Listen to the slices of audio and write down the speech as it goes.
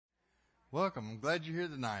Welcome. I'm glad you're here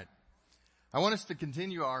tonight. I want us to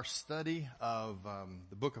continue our study of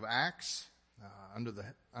the book of Acts under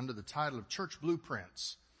the title of Church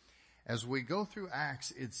Blueprints. As we go through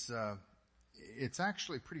Acts, it's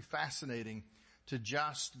actually pretty fascinating to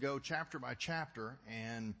just go chapter by chapter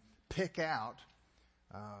and pick out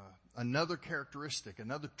another characteristic,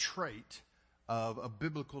 another trait of a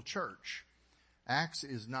biblical church. Acts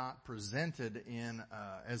is not presented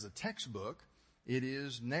as a textbook. It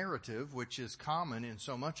is narrative, which is common in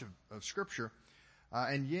so much of Scripture,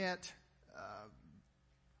 and yet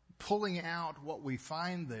pulling out what we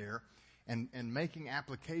find there and making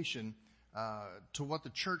application to what the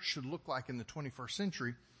church should look like in the 21st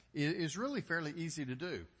century is really fairly easy to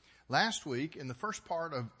do. Last week, in the first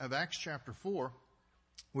part of Acts chapter 4,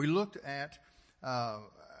 we looked at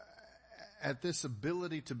this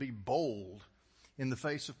ability to be bold in the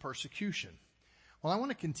face of persecution. Well, I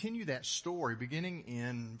want to continue that story beginning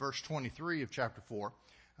in verse 23 of chapter 4,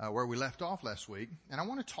 where we left off last week. And I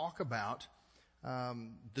want to talk about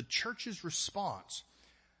the church's response.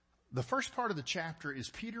 The first part of the chapter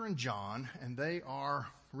is Peter and John, and they are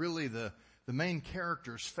really the main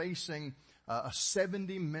characters facing a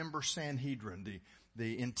 70-member Sanhedrin,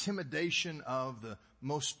 the intimidation of the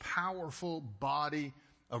most powerful body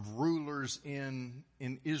of rulers in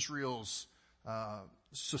Israel's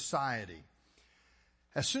society.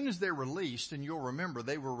 As soon as they're released, and you'll remember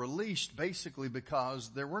they were released basically because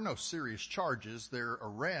there were no serious charges. Their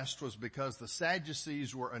arrest was because the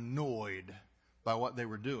Sadducees were annoyed by what they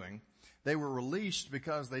were doing. They were released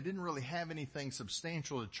because they didn't really have anything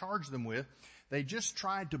substantial to charge them with. They just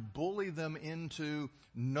tried to bully them into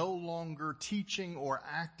no longer teaching or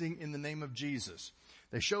acting in the name of Jesus.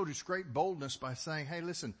 They showed us great boldness by saying, hey,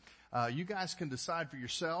 listen, you guys can decide for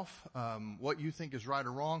yourself what you think is right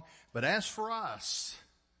or wrong. But as for us,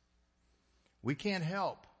 we can't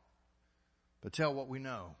help but tell what we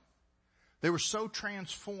know. They were so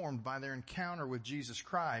transformed by their encounter with Jesus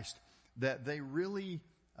Christ that they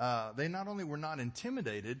not only were not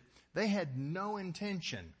intimidated, they had no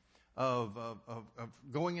intention of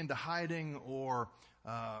going into hiding or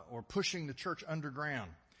pushing the church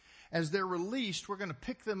underground. As they're released, we're going to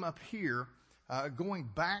pick them up here, going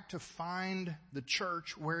back to find the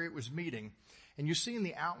church where it was meeting. And you see in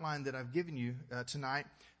the outline that I've given you tonight,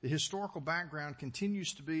 the historical background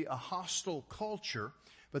continues to be a hostile culture.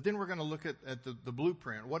 But then we're going to look at the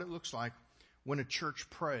blueprint, what it looks like when a church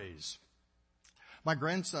prays. My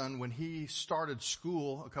grandson, when he started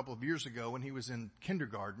school a couple of years ago, when he was in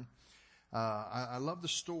kindergarten, I love the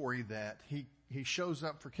story that he shows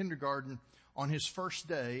up for kindergarten on his first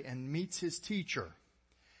day and meets his teacher.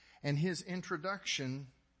 And his introduction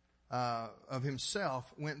of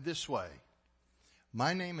himself went this way.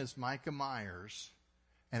 My name is Micah Myers,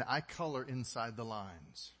 and I color inside the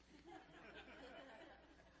lines.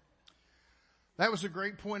 That was a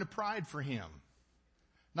great point of pride for him.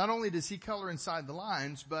 Not only does he color inside the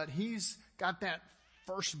lines, but he's got that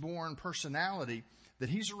firstborn personality that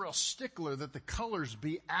he's a real stickler that the colors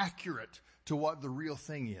be accurate to what the real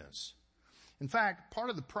thing is. In fact,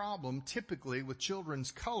 part of the problem typically with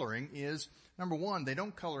children's coloring is, number one, they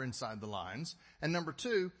don't color inside the lines, and number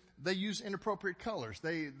two, they use inappropriate colors.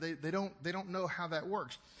 They don't know how that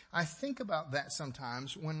works. I think about that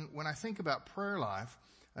sometimes when I think about prayer life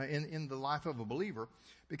in the life of a believer,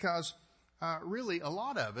 because really a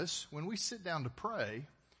lot of us, when we sit down to pray,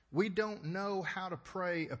 we don't know how to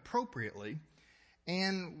pray appropriately,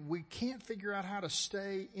 and we can't figure out how to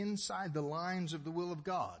stay inside the lines of the will of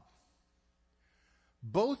God.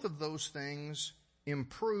 Both of those things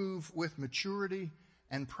improve with maturity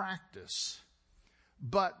and practice.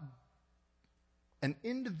 But an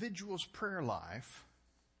individual's prayer life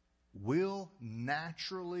will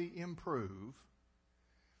naturally improve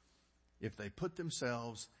if they put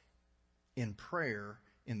themselves in prayer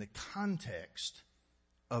in the context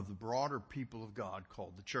of the broader people of God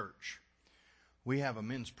called the church. We have a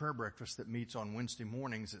men's prayer breakfast that meets on Wednesday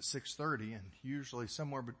mornings at 6:30, and usually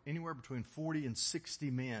anywhere between 40 and 60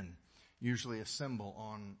 men usually assemble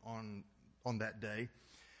on that day.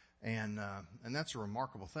 And that's a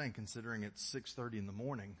remarkable thing considering it's 6:30 in the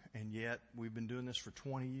morning, and yet we've been doing this for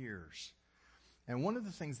 20 years. And one of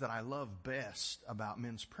the things that I love best about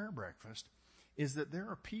men's prayer breakfast is that there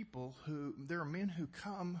are men who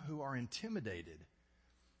come who are intimidated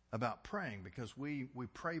about praying because we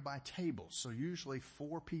pray by tables. So usually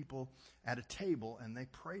 4 people at a table and they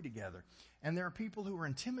pray together. And there are people who are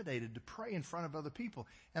intimidated to pray in front of other people.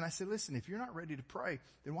 And I say, listen, if you're not ready to pray,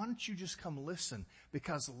 then why don't you just come listen?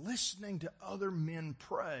 Because listening to other men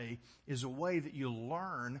pray is a way that you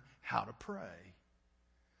learn how to pray.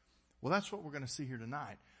 Well, that's what we're going to see here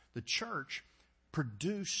tonight. The church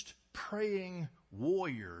produced praying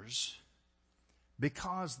warriors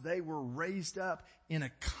because they were raised up in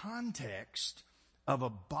a context of a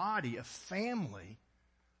body, a family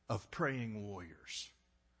of praying warriors.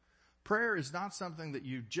 Prayer is not something that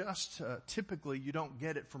you just, typically you don't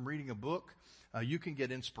get it from reading a book. You can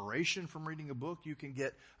get inspiration from reading a book. You can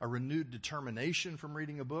get a renewed determination from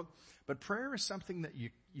reading a book. But prayer is something that you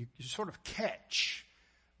sort of catch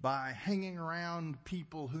by hanging around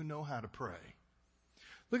people who know how to pray.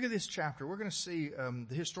 Look at this chapter. We're going to see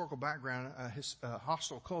the historical background,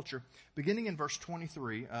 hostile culture, beginning in verse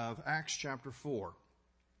 23 of Acts chapter 4.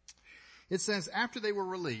 It says, after they were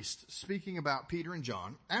released, speaking about Peter and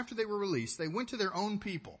John, after they were released, they went to their own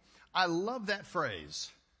people. I love that phrase.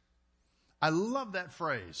 I love that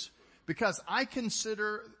phrase because I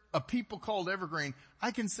consider a people called Evergreen,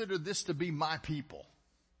 I consider this to be my people.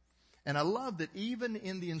 And I love that even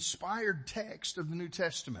in the inspired text of the New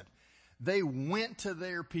Testament, they went to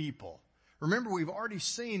their people. Remember, we've already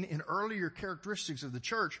seen in earlier characteristics of the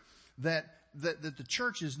church that the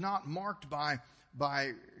church is not marked by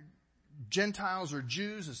Gentiles or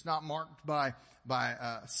Jews. It's not marked by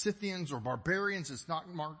Scythians or barbarians. It's not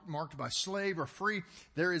marked by slave or free.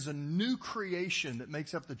 There is a new creation that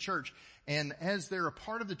makes up the church. And as they're a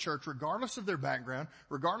part of the church, regardless of their background,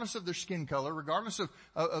 regardless of their skin color, regardless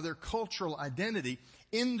of their cultural identity,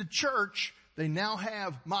 in the church, they now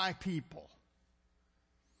have my people.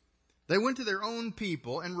 They went to their own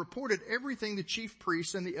people and reported everything the chief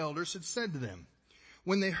priests and the elders had said to them.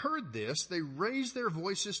 When they heard this, they raised their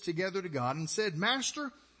voices together to God and said,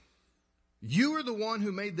 Master, you are the one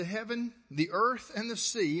who made the heaven, the earth, and the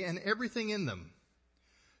sea, and everything in them.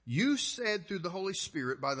 You said through the Holy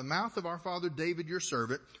Spirit by the mouth of our father David, your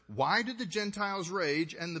servant, why did the Gentiles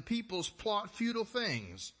rage and the peoples plot futile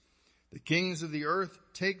things? The kings of the earth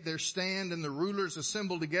take their stand and the rulers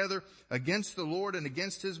assemble together against the Lord and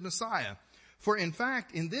against his Messiah. For in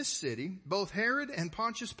fact, in this city, both Herod and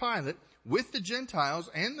Pontius Pilate, with the Gentiles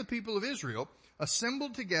and the people of Israel,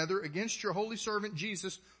 assembled together against your holy servant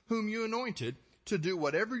Jesus, whom you anointed, to do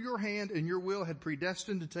whatever your hand and your will had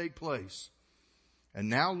predestined to take place. And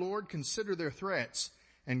now, Lord, consider their threats,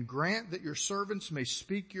 and grant that your servants may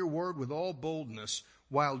speak your word with all boldness,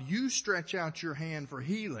 while you stretch out your hand for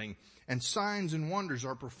healing, and signs and wonders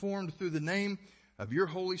are performed through the name of your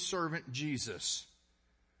holy servant Jesus.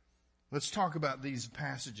 Let's talk about these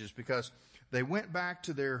passages, because they went back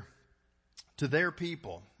to their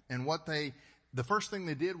people, and the first thing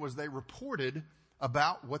they did was they reported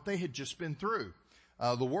about what they had just been through.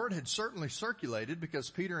 The word had certainly circulated because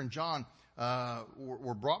Peter and John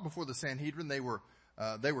were brought before the Sanhedrin. They were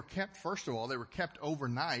kept, first of all, they were kept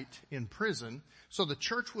overnight in prison, so the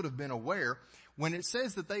church would have been aware. When it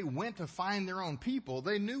says that they went to find their own people,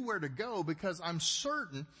 they knew where to go, because I'm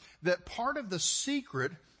certain that part of the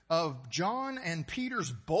secret of John and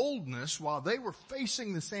Peter's boldness while they were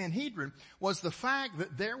facing the Sanhedrin was the fact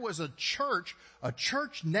that there was a church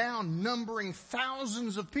now numbering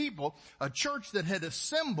thousands of people, a church that had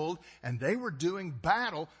assembled, and they were doing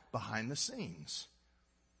battle behind the scenes.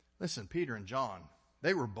 Listen, Peter and John,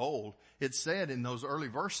 they were bold. It said in those early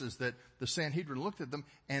verses that the Sanhedrin looked at them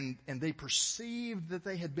and they perceived that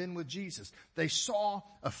they had been with Jesus. They saw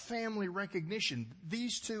a family recognition.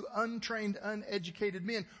 These two untrained, uneducated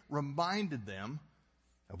men reminded them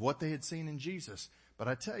of what they had seen in Jesus. But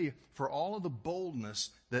I tell you, for all of the boldness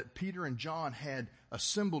that Peter and John had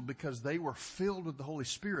assembled because they were filled with the Holy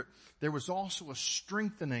Spirit, there was also a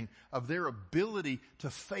strengthening of their ability to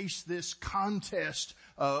face this contest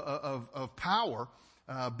of power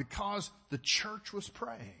because the church was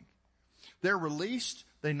praying. They're released.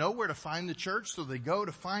 They know where to find the church, so they go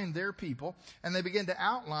to find their people, and they begin to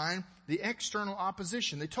outline the external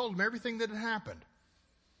opposition. They told them everything that had happened.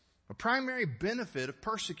 A primary benefit of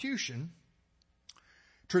persecution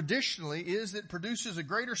traditionally is it produces a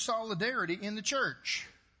greater solidarity in the church.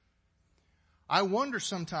 I wonder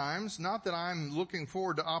sometimes, not that I'm looking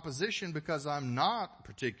forward to opposition because I'm not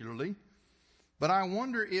particularly, but I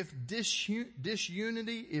wonder if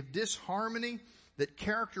disunity, if disharmony that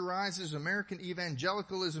characterizes American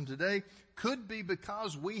evangelicalism today could be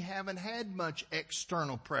because we haven't had much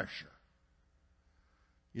external pressure.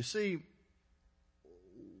 You see,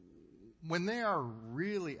 when they are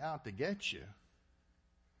really out to get you,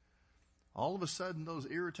 all of a sudden those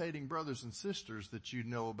irritating brothers and sisters that you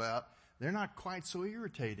know about, they're not quite so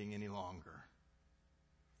irritating any longer.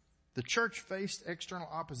 The church faced external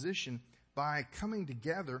opposition by coming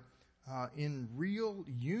together in real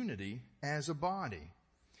unity as a body.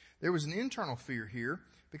 There was an internal fear here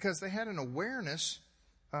because they had an awareness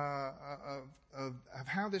of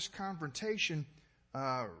how this confrontation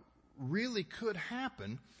really could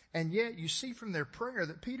happen. And yet you see from their prayer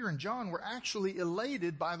that Peter and John were actually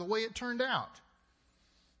elated by the way it turned out.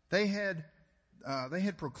 They had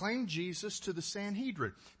proclaimed Jesus to the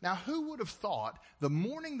Sanhedrin. Now, who would have thought the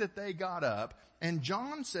morning that they got up and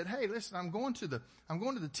John said, "Hey, listen, I'm going to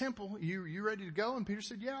the temple. You ready to go?" And Peter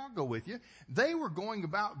said, "Yeah, I'll go with you." They were going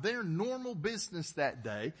about their normal business that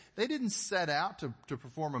day. They didn't set out to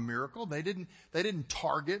perform a miracle. They didn't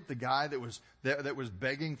target the guy that was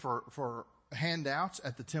begging for handouts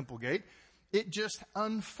at the temple gate. It just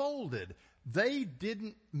unfolded. They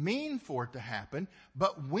didn't mean for it to happen,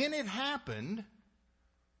 but when it happened,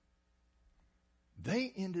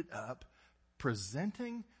 they ended up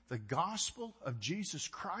presenting the gospel of Jesus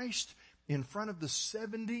Christ in front of the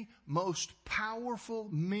 70 most powerful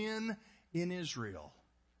men in Israel.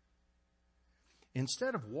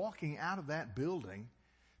 Instead of walking out of that building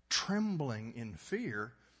trembling in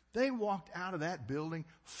fear, they walked out of that building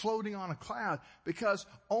floating on a cloud, because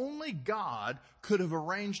only God could have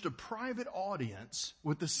arranged a private audience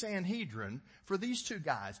with the Sanhedrin for these two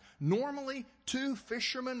guys. Normally, two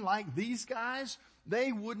fishermen like these guys,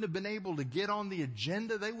 they wouldn't have been able to get on the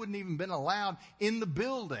agenda. They wouldn't even been allowed in the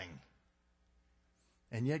building.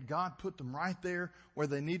 And yet God put them right there where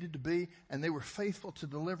they needed to be, and they were faithful to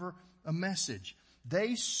deliver a message.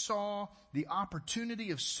 They saw the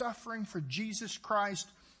opportunity of suffering for Jesus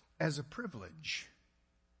Christ as a privilege.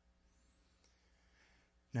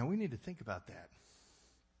 Now we need to think about that.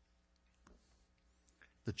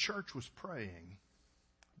 The church was praying,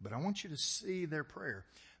 but I want you to see their prayer.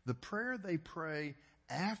 The prayer they pray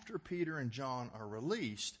after Peter and John are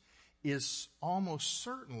released is almost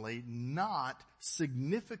certainly not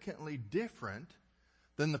significantly different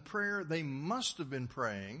than the prayer they must have been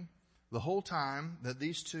praying the whole time that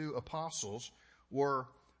these two apostles were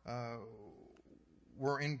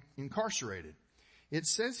incarcerated. It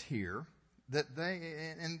says here that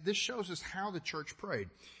and this shows us how the church prayed.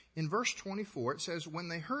 In verse 24, it says, when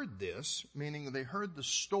they heard this, meaning they heard the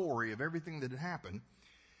story of everything that had happened,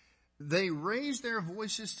 they raised their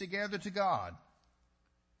voices together to God.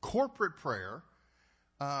 Corporate prayer.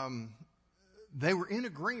 They were in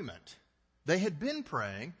agreement. They had been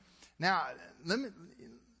praying. Now,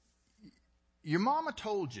 your mama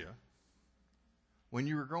told you when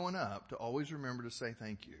you were growing up to always remember to say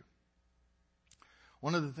thank you.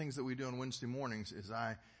 One of the things that we do on Wednesday mornings is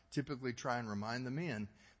I typically try and remind the men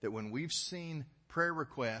that when we've seen prayer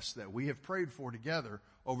requests that we have prayed for together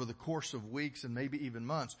over the course of weeks and maybe even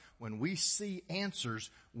months, when we see answers,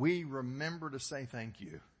 we remember to say thank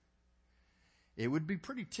you. It would be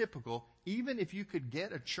pretty typical, even if you could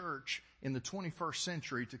get a church in the 21st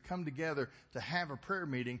century to come together to have a prayer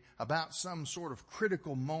meeting about some sort of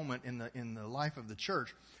critical moment in the life of the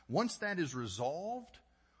church. Once that is resolved,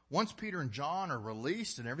 once Peter and John are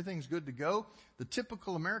released and everything's good to go, the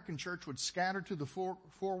typical American church would scatter to the four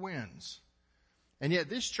winds. And yet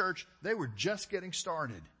this church, they were just getting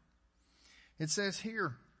started. It says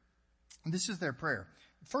here, this is their prayer.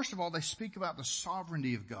 First of all, they speak about the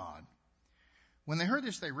sovereignty of God. When they heard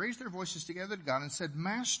this, they raised their voices together to God and said,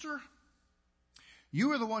 Master,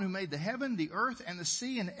 you are the one who made the heaven, the earth, and the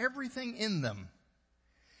sea, and everything in them.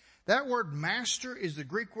 That word master is the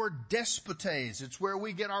Greek word despotes. It's where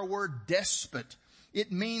we get our word despot.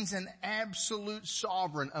 It means an absolute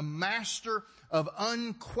sovereign, a master of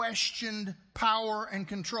unquestioned power and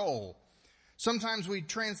control. Sometimes we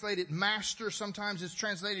translate it master. Sometimes it's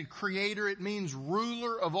translated creator. It means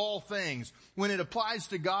ruler of all things. When it applies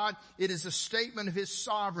to God, it is a statement of His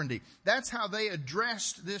sovereignty. That's how they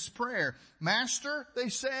addressed this prayer. Master, they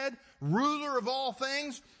said, ruler of all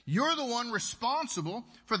things, you're the one responsible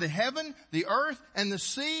for the heaven, the earth, and the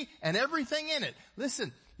sea, and everything in it.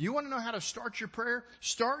 Listen, you want to know how to start your prayer?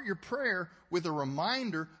 Start your prayer with a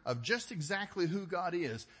reminder of just exactly who God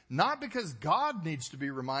is. Not because God needs to be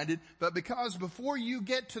reminded, but because before you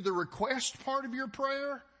get to the request part of your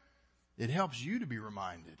prayer, it helps you to be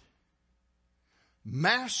reminded.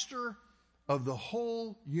 Master of the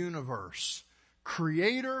whole universe,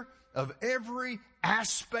 creator of every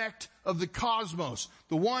aspect of the cosmos,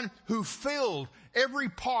 the one who filled every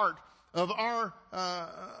part of our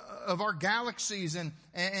galaxies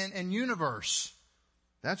and universe.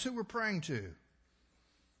 That's who we're praying to.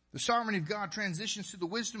 The sovereignty of God transitions to the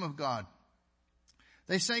wisdom of God.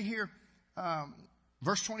 They say here,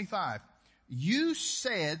 verse 25, you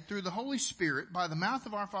said through the Holy Spirit by the mouth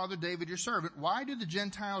of our father David your servant, why do the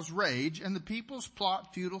Gentiles rage and the peoples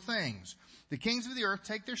plot futile things? The kings of the earth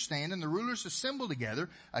take their stand and the rulers assemble together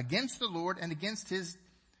against the Lord and against His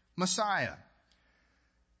Messiah.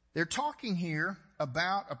 They're talking here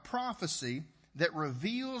about a prophecy that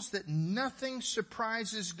reveals that nothing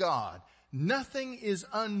surprises God. Nothing is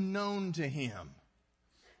unknown to him.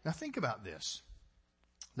 Now think about this.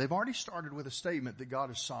 They've already started with a statement that God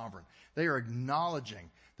is sovereign. They are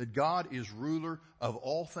acknowledging that God is ruler of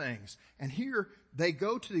all things. And here they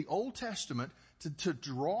go to the Old Testament to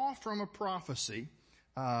draw from a prophecy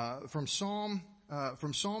from Psalm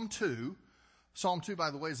 2. Psalm 2,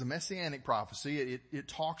 by the way, is a messianic prophecy. It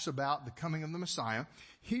talks about the coming of the Messiah.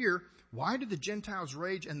 Here, why do the Gentiles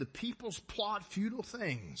rage and the peoples plot futile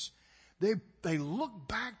things? They look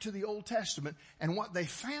back to the Old Testament, and what they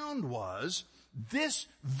found was this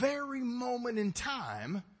very moment in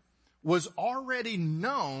time was already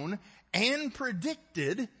known and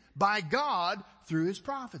predicted by God through his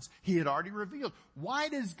prophets. He had already revealed. Why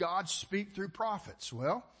does God speak through prophets?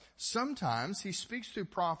 Well, sometimes he speaks through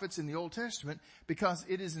prophets in the Old Testament because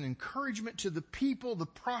it is an encouragement to the people the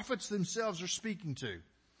prophets themselves are speaking to.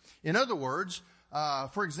 In other words,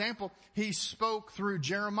 for example, he spoke through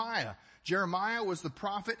Jeremiah. Jeremiah was the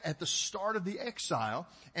prophet at the start of the exile,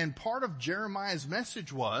 and part of Jeremiah's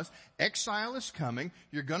message was, exile is coming,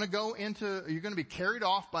 you're going to be carried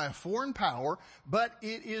off by a foreign power, but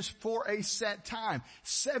it is for a set time.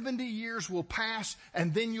 70 years will pass,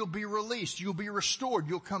 and then you'll be released, you'll be restored,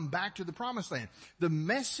 you'll come back to the promised land. The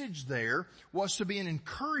message there was to be an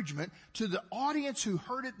encouragement to the audience who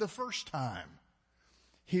heard it the first time.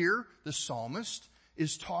 Here, the psalmist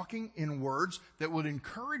is talking in words that would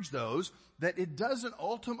encourage those that it doesn't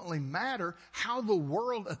ultimately matter how the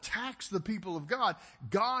world attacks the people of God.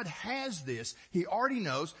 God has this. He already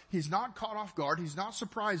knows. He's not caught off guard. He's not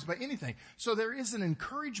surprised by anything. So there is an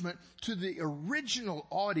encouragement to the original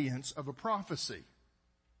audience of a prophecy.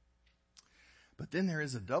 But then there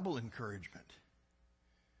is a double encouragement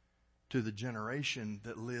to the generation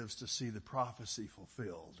that lives to see the prophecy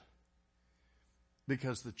fulfilled.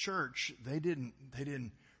 Because the church, they didn't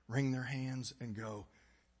wring their hands and go,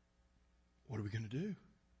 what are we going to do?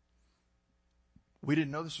 We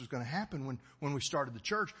didn't know this was going to happen when we started the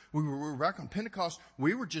church. We were back on Pentecost.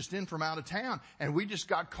 We were just in from out of town, and we just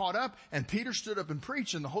got caught up, and Peter stood up and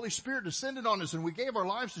preached, and the Holy Spirit descended on us, and we gave our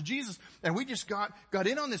lives to Jesus, and we just got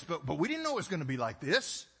in on this, but we didn't know it was going to be like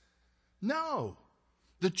this. No.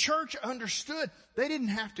 The church understood. They didn't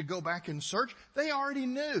have to go back and search. They already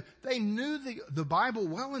knew. They knew the Bible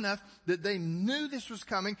well enough that they knew this was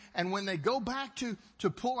coming. And when they go back to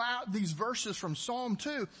pull out these verses from Psalm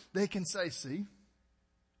 2, they can say, see,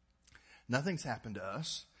 nothing's happened to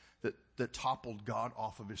us that toppled God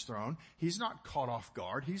off of his throne. He's not caught off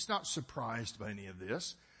guard. He's not surprised by any of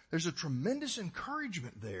this. There's a tremendous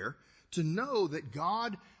encouragement there to know that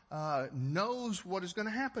God knows what is going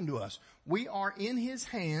to happen to us. We are in his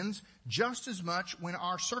hands just as much when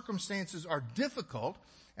our circumstances are difficult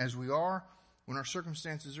as we are when our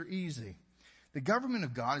circumstances are easy. The government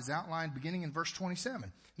of God is outlined beginning in verse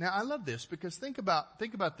 27. Now I love this because think about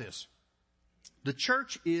this. The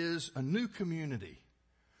church is a new community.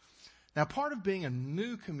 Now part of being a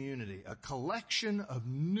new community, a collection of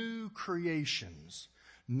new creations,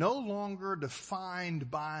 no longer defined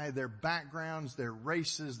by their backgrounds, their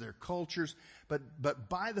races, their cultures, but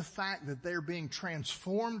by the fact that they're being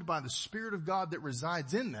transformed by the Spirit of God that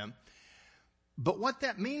resides in them. But what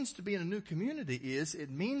that means to be in a new community is it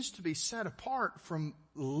means to be set apart from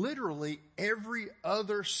literally every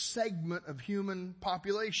other segment of human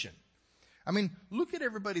population. I mean, look at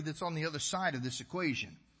everybody that's on the other side of this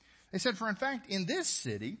equation. They said, for in fact, in this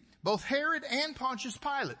city, both Herod and Pontius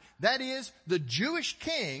Pilate, that is, the Jewish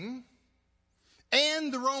king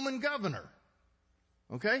and the Roman governor.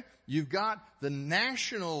 Okay? You've got the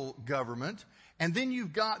national government, and then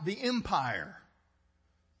you've got the empire.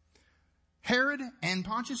 Herod and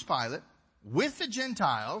Pontius Pilate, with the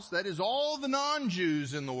Gentiles, that is all the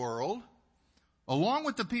non-Jews in the world, along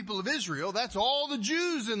with the people of Israel, that's all the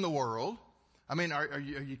Jews in the world. I mean, are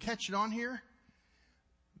you catching on here?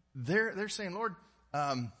 They're saying, Lord,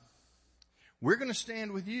 we're going to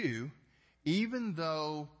stand with you even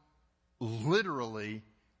though literally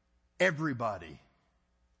everybody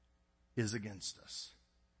is against us.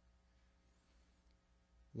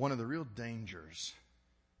 One of the real dangers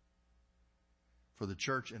for the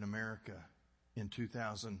church in America in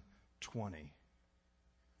 2020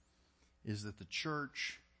 is that the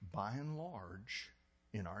church, by and large,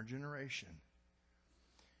 in our generation,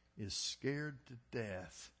 is scared to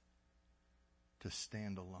death to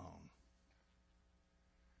stand alone.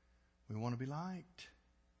 We want to be liked.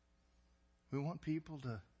 We want people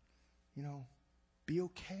to, be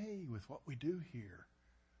okay with what we do here.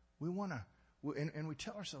 We want to, and we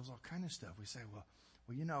tell ourselves all kind of stuff. We say,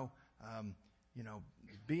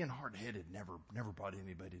 being hard-headed never brought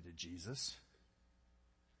anybody to Jesus.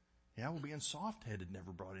 Yeah, well, being soft-headed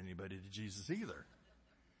never brought anybody to Jesus either.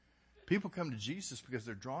 People come to Jesus because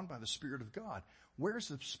they're drawn by the Spirit of God. Where's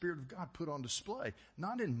the Spirit of God put on display?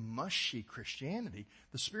 Not in mushy Christianity.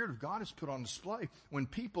 The Spirit of God is put on display when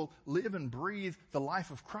people live and breathe the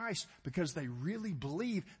life of Christ because they really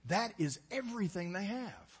believe that is everything they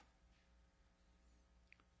have.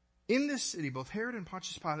 In this city, both Herod and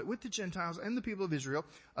Pontius Pilate, with the Gentiles and the people of Israel,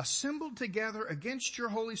 assembled together against your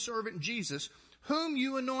holy servant Jesus, whom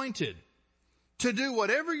you anointed, to do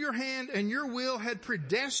whatever your hand and your will had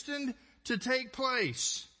predestined to take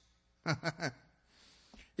place.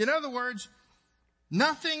 In other words,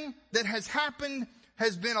 nothing that has happened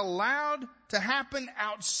has been allowed to happen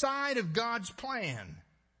outside of God's plan.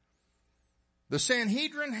 The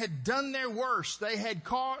Sanhedrin had done their worst. They had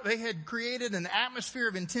created an atmosphere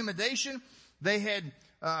of intimidation. They had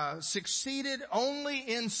succeeded only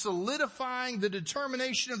in solidifying the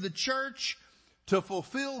determination of the church to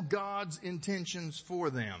fulfill God's intentions for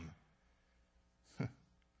them.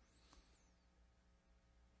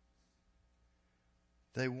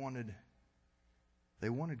 They wanted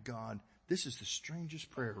God. This is the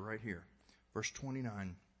strangest prayer right here. Verse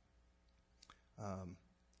 29.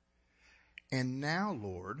 And now,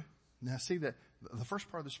 Lord, now see that the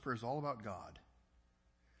first part of this prayer is all about God.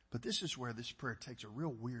 But this is where this prayer takes a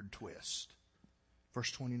real weird twist.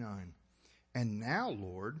 Verse 29. And now,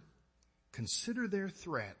 Lord, consider their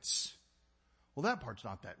threats. Well, that part's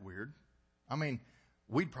not that weird. I mean,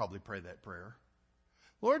 we'd probably pray that prayer.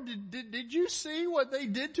 Lord, did you see what they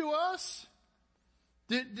did to us?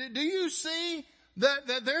 Do you see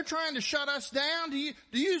that they're trying to shut us down? Do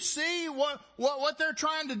you see what they're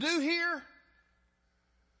trying to do here?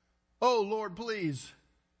 Oh, Lord, please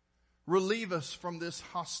relieve us from this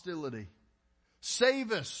hostility.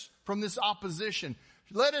 Save us from this opposition.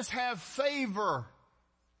 Let us have favor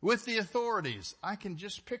with the authorities. I can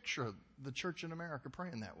just picture the church in America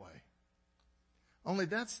praying that way. Only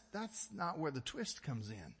that's not where the twist comes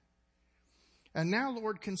in. And now,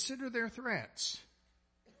 Lord, consider their threats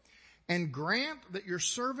and grant that your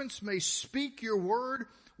servants may speak your word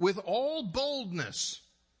with all boldness.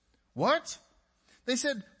 What? They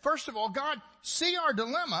said, first of all, God, see our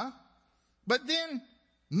dilemma, but then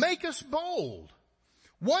make us bold.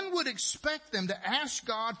 One would expect them to ask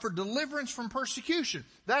God for deliverance from persecution.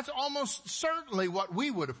 That's almost certainly what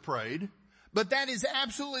we would have prayed, but that is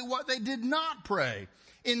absolutely what they did not pray.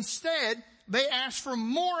 Instead, they asked for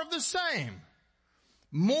more of the same.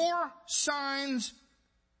 More signs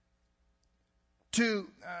to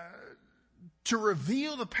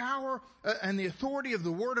reveal the power and the authority of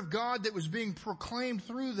the Word of God that was being proclaimed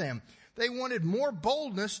through them. They wanted more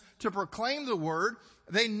boldness to proclaim the Word.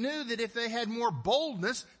 They knew that if they had more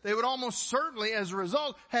boldness, they would almost certainly, as a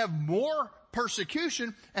result, have more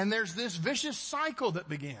persecution, and there's this vicious cycle that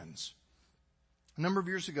begins. A number of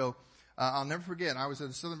years ago, I'll never forget, I was at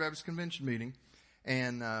a Southern Baptist Convention meeting,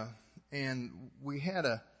 and we had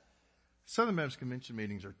Southern Baptist Convention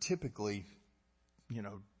meetings are typically,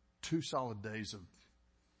 2 solid days of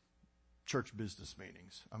church business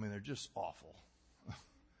meetings. I mean, they're just awful. I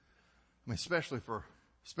mean, especially for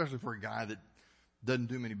a guy that doesn't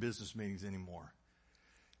do many business meetings anymore.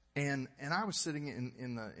 And I was sitting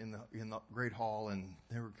in the great hall, and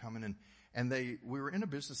they were coming, and we were in a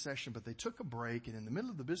business session, but they took a break, and in the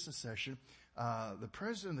middle of the business session, the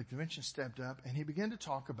president of the convention stepped up, and he began to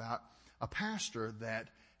talk about a pastor that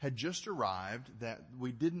had just arrived that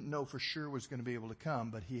we didn't know for sure was going to be able to come,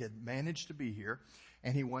 but he had managed to be here,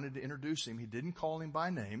 and he wanted to introduce him. He didn't call him by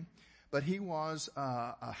name, but he was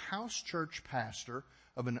a house church pastor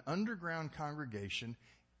of an underground congregation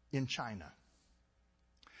in China.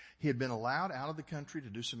 He had been allowed out of the country to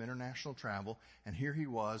do some international travel, and here he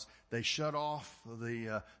was. They shut off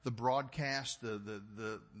the broadcast.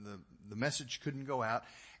 The message couldn't go out.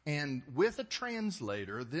 And with a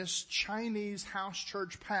translator, this Chinese house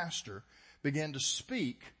church pastor began to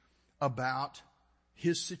speak about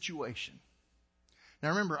his situation. Now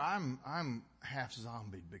remember, I'm half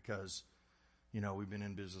zombied because, we've been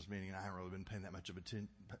in business meeting and I haven't really been paying that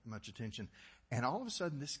much attention. And all of a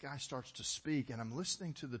sudden this guy starts to speak, and I'm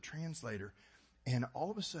listening to the translator, and all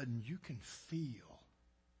of a sudden you can feel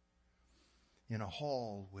in a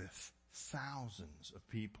hall with thousands of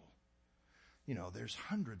people. There's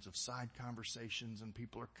hundreds of side conversations, and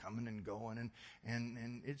people are coming and going,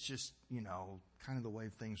 and it's just, kind of the way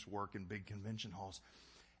things work in big convention halls.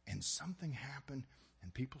 And something happened,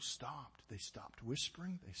 and people stopped. They stopped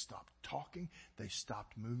whispering. They stopped talking. They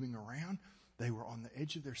stopped moving around. They were on the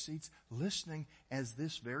edge of their seats listening as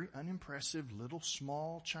this very unimpressive little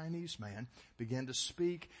small Chinese man began to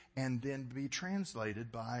speak and then be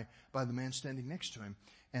translated by the man standing next to him.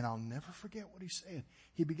 And I'll never forget what he said.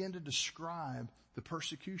 He began to describe the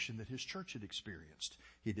persecution that his church had experienced.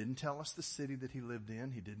 He didn't tell us the city that he lived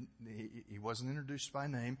in. He wasn't introduced by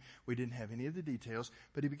name. We didn't have any of the details.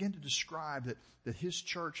 But he began to describe that his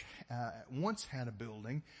church once had a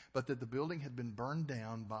building, but that the building had been burned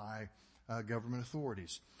down by government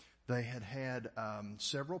authorities. They had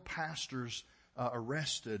several pastors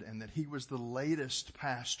arrested, and that he was the latest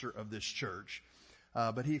pastor of this church.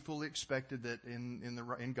 But he fully expected that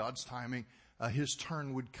in God's timing, his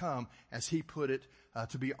turn would come, as he put it,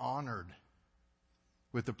 to be honored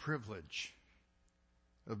with the privilege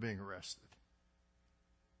of being arrested.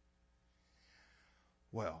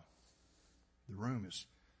 Well, the room is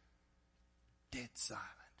dead silent.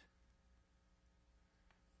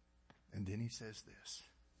 And then he says this: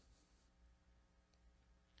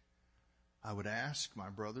 I would ask my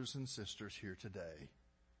brothers and sisters here today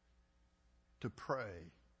to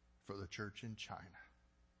pray for the church in China.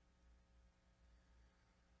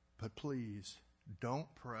 But please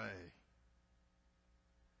don't pray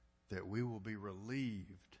that we will be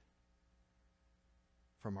relieved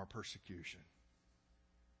from our persecution.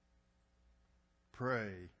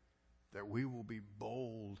 Pray that we will be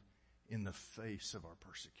bold in the face of our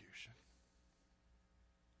persecution.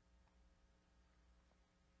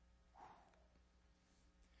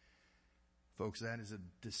 Folks, that is a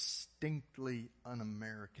distinctly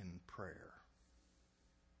un-American prayer.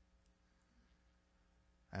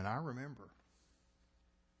 And I remember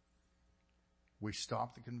we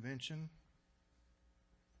stopped the convention.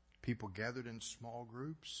 People gathered in small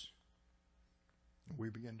groups. And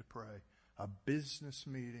we began to pray. A business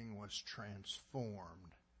meeting was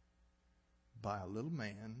transformed by a little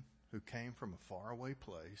man who came from a faraway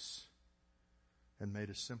place and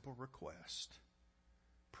made a simple request.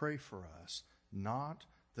 Pray for us, not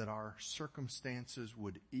that our circumstances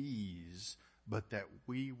would ease, but that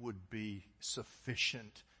we would be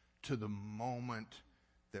sufficient to the moment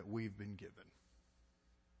that we've been given.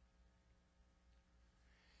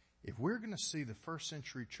 If we're going to see the first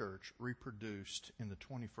century church reproduced in the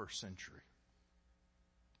 21st century,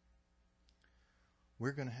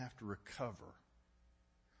 we're going to have to recover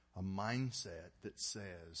a mindset that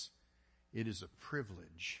says it is a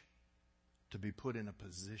privilege to be put in a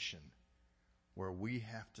position where we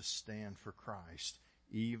have to stand for Christ,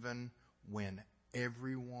 even when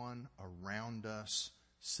everyone around us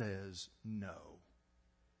says no.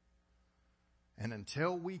 And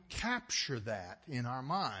until we capture that in our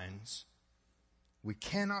minds, we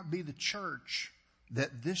cannot be the church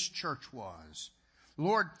that this church was.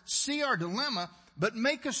 Lord, see our dilemma, but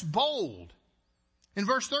make us bold. In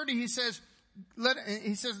verse 30, he says,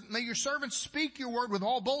 may your servants speak your word with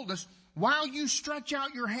all boldness, while you stretch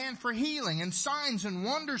out your hand for healing, and signs and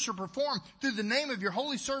wonders are performed through the name of your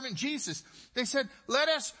holy servant Jesus. They said, let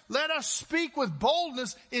us speak with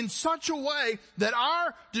boldness in such a way that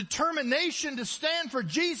our determination to stand for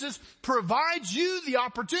Jesus provides you the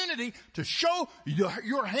opportunity to show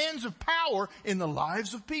your hands of power in the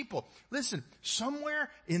lives of people. Listen, somewhere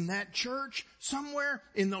in that church, somewhere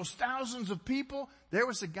in those thousands of people, there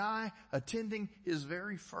was a guy attending his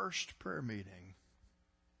very first prayer meeting.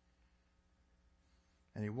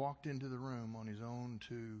 And he walked into the room on his own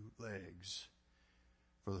two legs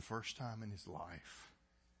for the first time in his life.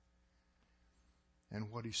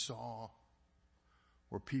 And what he saw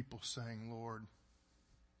were people saying, Lord,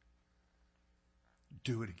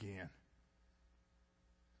 do it again.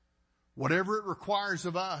 Whatever it requires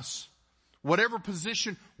of us, whatever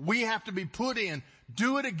position we have to be put in,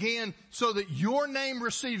 do it again so that your name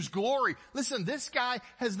receives glory. Listen, this guy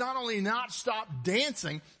has not only not stopped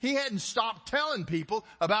dancing, he hadn't stopped telling people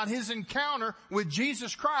about his encounter with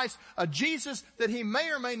Jesus Christ, a Jesus that he may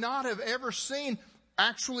or may not have ever seen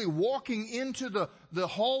actually walking into the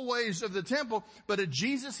hallways of the temple, but a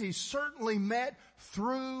Jesus he certainly met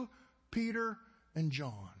through Peter and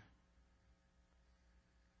John.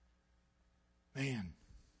 Man.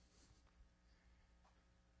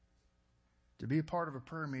 To be a part of a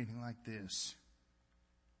prayer meeting like this,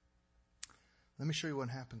 let me show you what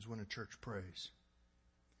happens when a church prays.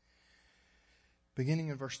 Beginning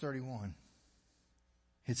in verse 31,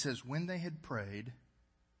 it says, when they had prayed,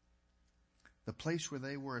 the place where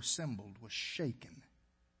they were assembled was shaken,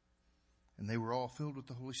 and they were all filled with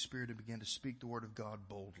the Holy Spirit and began to speak the word of God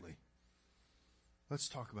boldly. Let's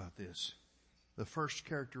talk about this. The first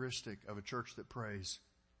characteristic of a church that prays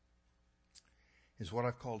is what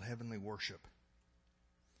I've called heavenly worship.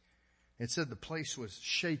 It said the place was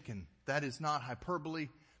shaken. That is not hyperbole.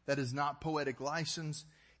 That is not poetic license.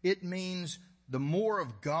 It means the more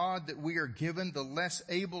of God that we are given, the less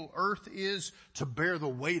able earth is to bear the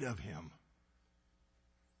weight of Him.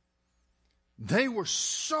 They were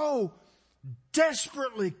so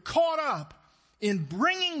desperately caught up in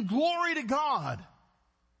bringing glory to God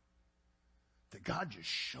that God just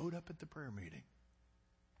showed up at the prayer meeting.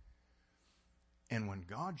 And when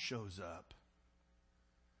God shows up,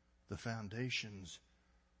 the foundations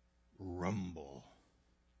rumble.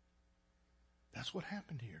 That's what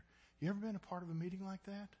happened here. You ever been a part of a meeting like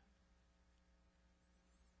that?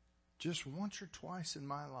 Just once or twice in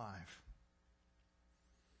my life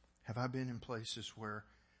have I been in places where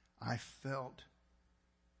I felt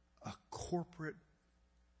a corporate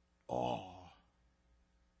awe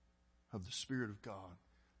of the Spirit of God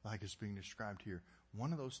like it's being described here.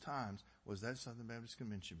 One of those times was that Southern Baptist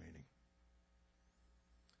Convention meeting.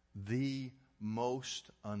 The most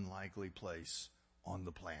unlikely place on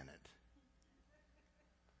the planet.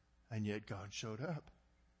 And yet God showed up.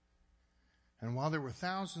 And while there were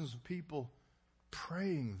thousands of people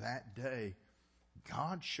praying that day,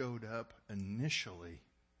 God showed up initially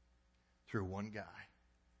through one guy.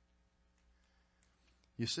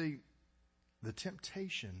 You see, the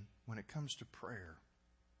temptation when it comes to prayer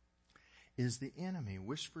is the enemy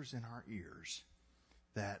whispers in our ears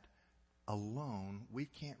that alone we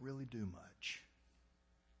can't really do much.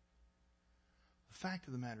 The fact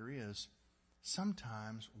of the matter is,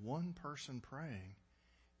 sometimes one person praying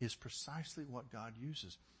is precisely what God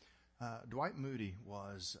uses. Dwight Moody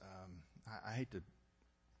was, I hate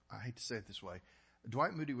to say it this way,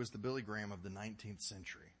 Dwight Moody was the Billy Graham of the 19th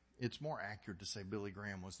century. It's more accurate to say Billy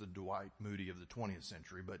Graham was the Dwight Moody of the 20th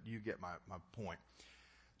century, but you get my point.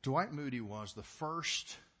 Dwight Moody was the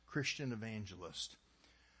first Christian evangelist.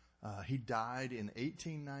 He died in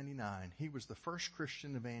 1899. He was the first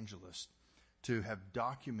Christian evangelist to have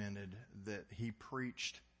documented that he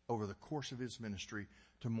preached over the course of his ministry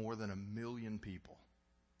to more than 1 million people.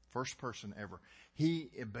 First person ever.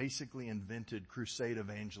 He basically invented crusade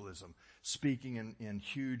evangelism, speaking in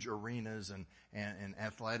huge arenas and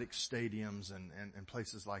athletic stadiums and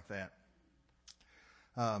places like that.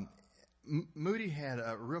 Moody had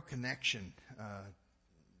a real connection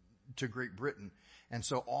to Great Britain, and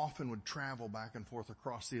so often would travel back and forth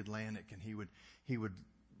across the Atlantic, and he would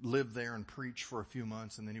live there and preach for a few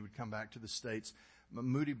months, and then he would come back to the States.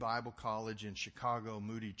 Moody Bible College in Chicago,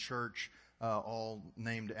 Moody Church, all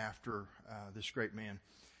named after this great man.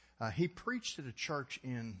 He preached at a church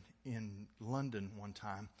in London one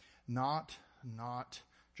time, not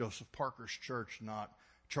Joseph Parker's church, not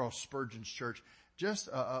Charles Spurgeon's church, just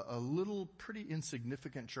a little pretty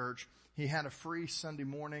insignificant church. He had a free Sunday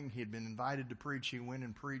morning. He had been invited to preach. He went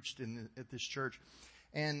and preached at this church,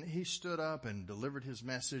 and he stood up and delivered his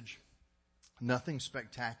message. Nothing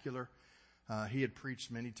spectacular. He had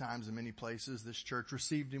preached many times in many places. This church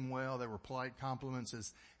received him well. There were polite compliments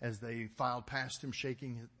as they filed past him,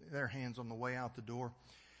 shaking their hands on the way out the door.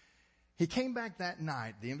 He came back that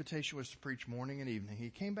night. The invitation was to preach morning and evening. He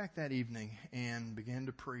came back that evening and began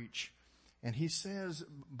to preach. And he says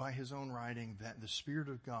by his own writing that the Spirit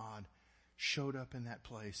of God showed up in that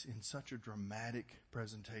place in such a dramatic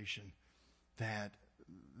presentation that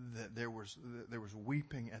there was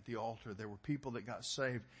weeping at the altar. There were people that got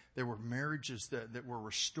saved. There were marriages that were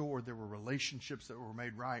restored. There were relationships that were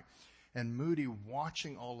made right. And Moody,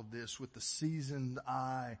 watching all of this with the seasoned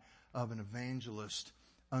eye of an evangelist,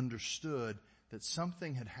 understood that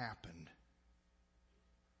something had happened.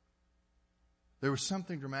 There was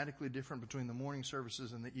something dramatically different between the morning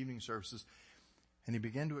services and the evening services. And he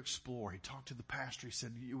began to explore. He talked to the pastor. He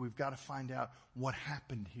said, we've got to find out what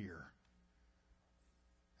happened here.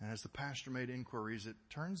 And as the pastor made inquiries, it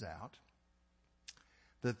turns out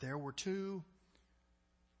that there were two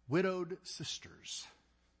widowed sisters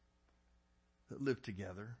that lived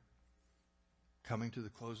together, coming to the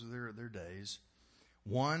close of their days.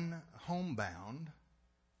 One homebound,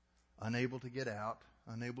 unable to get out,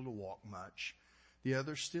 unable to walk much. The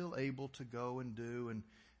other still able to go and do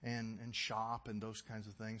and shop and those kinds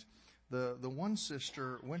of things. The one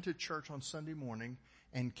sister went to church on Sunday morning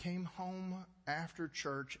and came home after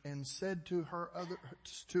church and said to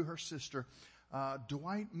her sister,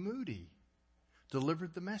 Dwight Moody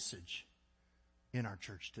delivered the message in our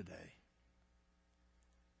church today.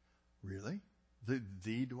 Really?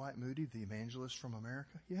 The Dwight Moody, the evangelist from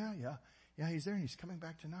America? Yeah, he's there and he's coming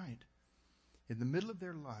back tonight. In the middle of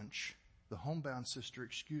their lunch, the homebound sister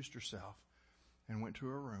excused herself and went to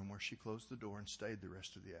her room where she closed the door and stayed the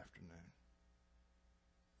rest of the afternoon.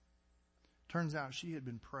 Turns out she had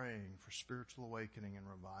been praying for spiritual awakening and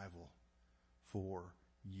revival for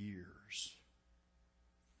years.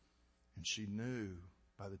 And she knew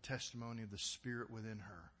by the testimony of the Spirit within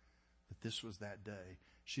her that this was that day.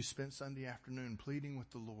 She spent Sunday afternoon pleading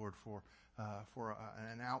with the Lord for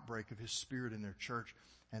an outbreak of His Spirit in their church.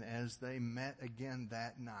 And as they met again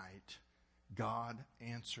that night, God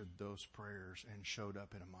answered those prayers and showed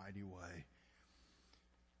up in a mighty way.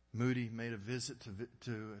 Moody made a visit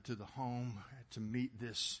to the home to meet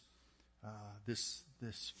this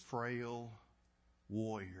frail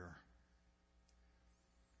warrior.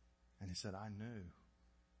 And he said, I knew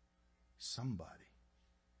somebody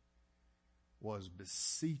was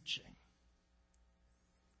beseeching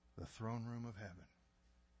the throne room of heaven,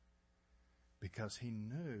 because he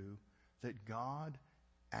knew that God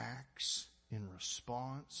acts in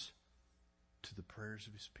response to the prayers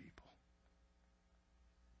of His people.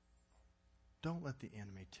 Don't let the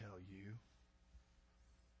enemy tell you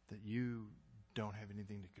that you don't have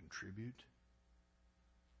anything to contribute.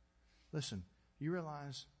 Listen, you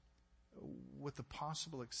realize, with the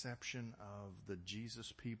possible exception of the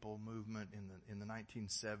Jesus People movement in the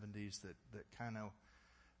 1970s that kind of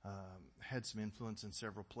had some influence in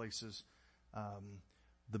several places,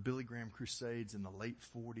 the Billy Graham Crusades in the late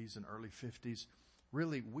 40s and early 50s,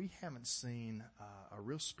 really we haven't seen a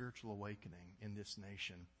real spiritual awakening in this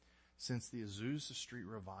nation since the Azusa Street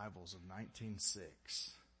revivals of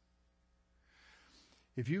 1906.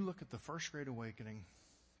 If you look at the First Great Awakening,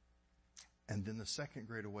 and then the Second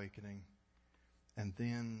Great Awakening, and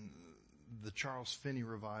then the Charles Finney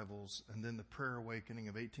revivals, and then the Prayer Awakening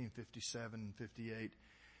of 1857 and 58,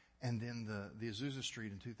 and then the Azusa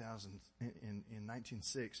Street in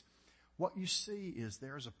 1906, what you see is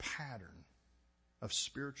there's a pattern of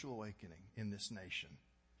spiritual awakening in this nation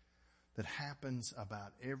that happens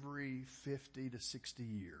about every 50 to 60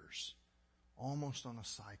 years, almost on a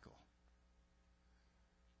cycle.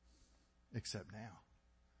 Except now.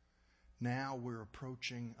 Now we're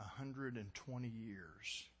approaching 120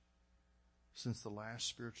 years since the last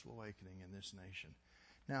spiritual awakening in this nation.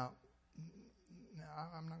 Now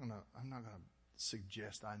I'm not gonna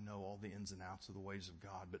suggest I know all the ins and outs of the ways of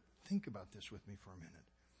God, but think about this with me for a minute.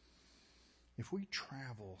 If we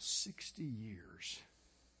travel 60 years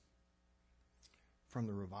from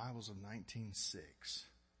the revivals of 1906,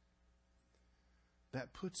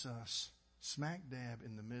 that puts us smack dab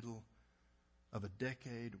in the middle of a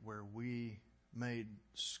decade where we made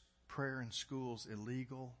prayer in schools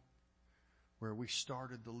illegal, where we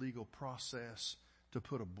started the legal process to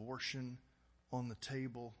put abortion on the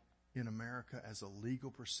table in America as a legal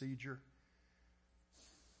procedure.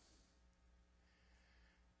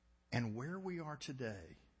 And where we are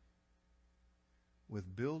today,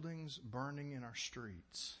 with buildings burning in our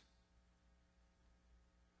streets,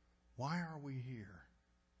 why are we here?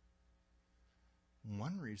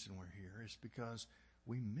 One reason we're here is because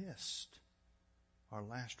we missed our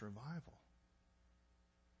last revival.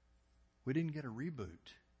 We didn't get a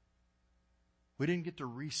reboot. We didn't get to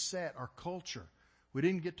reset our culture. We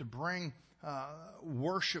didn't get to bring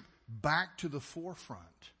worship back to the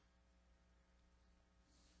forefront.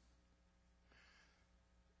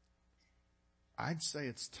 I'd say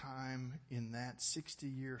it's time in that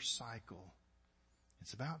 60-year cycle.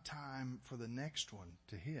 It's about time for the next one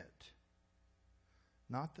to hit.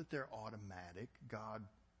 Not that they're automatic. God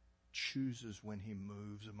chooses when He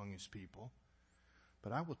moves among His people.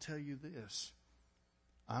 But I will tell you this.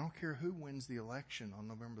 I don't care who wins the election on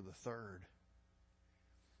November the 3rd.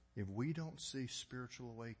 If we don't see spiritual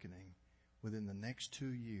awakening within the next 2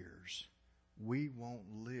 years, we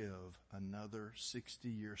won't live another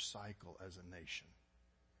 60-year cycle as a nation.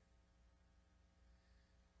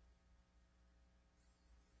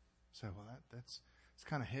 So, well, it's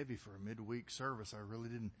kind of heavy for a midweek service. I really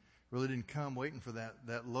didn't come waiting for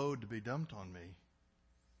that load to be dumped on me.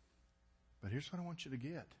 But here's what I want you to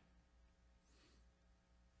get.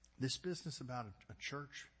 This business about a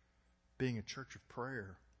church being a church of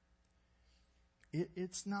prayer,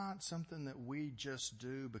 it's not something that we just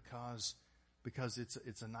do because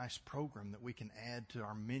it's a nice program that we can add to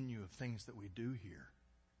our menu of things that we do here.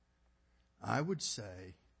 I would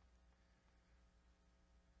say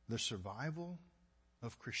the survival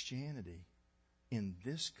of Christianity in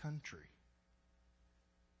this country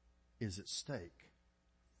is at stake.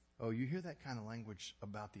 Oh, you hear that kind of language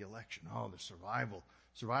about the election. Oh, the survival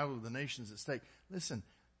of the nation is at stake. Listen,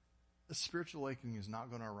 the spiritual awakening is not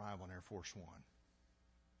going to arrive on Air Force One.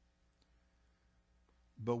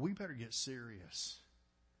 But we better get serious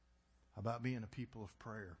about being a people of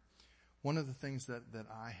prayer. One of the things that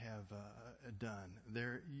I have done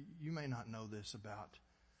there, you may not know this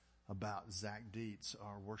about Zach Dietz,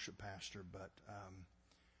 our worship pastor, but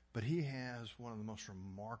But he has one of the most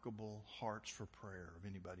remarkable hearts for prayer of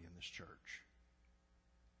anybody in this church.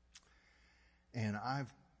 And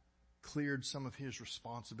I've cleared some of his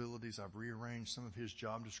responsibilities. I've rearranged some of his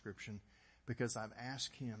job description because I've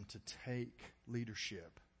asked him to take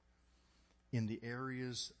leadership in the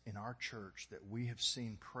areas in our church that we have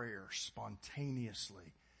seen prayer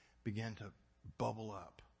spontaneously begin to bubble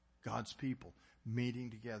up. God's people meeting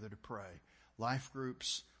together to pray. Life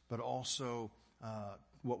groups, but also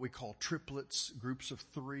what we call triplets, groups of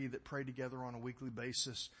 3 that pray together on a weekly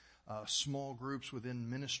basis. Small groups within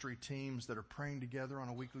ministry teams that are praying together on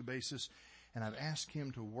a weekly basis. And I've asked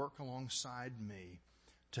him to work alongside me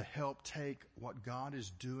to help take what God is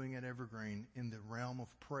doing at Evergreen in the realm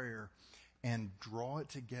of prayer and draw it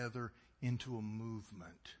together into a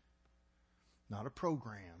movement. Not a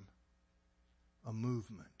program, a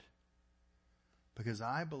movement. Because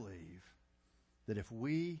I believe that if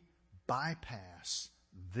we bypass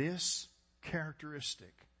this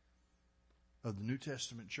characteristic of the New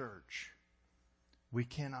Testament church, we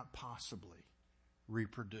cannot possibly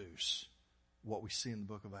reproduce what we see in the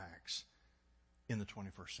book of Acts in the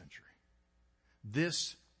 21st century.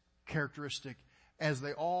 This characteristic, as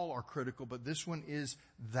they all are critical, but this one is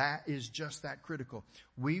just that critical.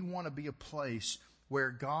 We want to be a place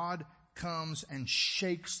where God comes and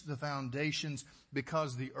shakes the foundations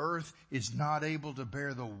because the earth is not able to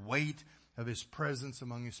bear the weight of his presence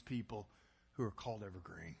among his people who are called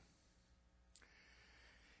Evergreen.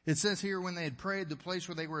 It says here, when they had prayed, the place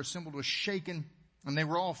where they were assembled was shaken, and they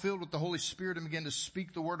were all filled with the Holy Spirit and began to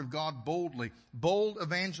speak the word of God boldly. Bold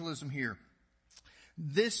evangelism here.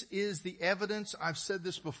 This is the evidence, I've said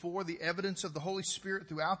this before, the evidence of the Holy Spirit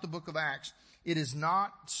throughout the book of Acts. It is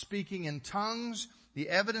not speaking in tongues. The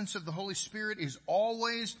evidence of the Holy Spirit is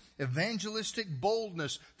always evangelistic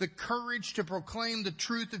boldness, the courage to proclaim the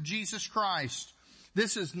truth of Jesus Christ.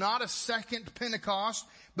 This is not a second Pentecost,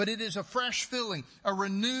 but it is a fresh filling, a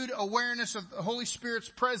renewed awareness of the Holy Spirit's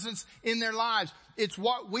presence in their lives. It's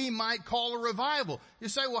what we might call a revival. You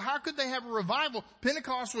say, well, how could they have a revival?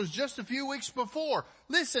 Pentecost was just a few weeks before.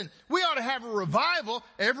 Listen, we ought to have a revival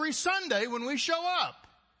every Sunday when we show up.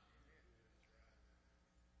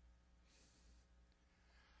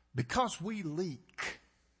 Because we leak.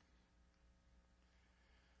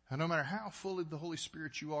 And no matter how full of the Holy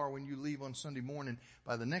Spirit you are when you leave on Sunday morning,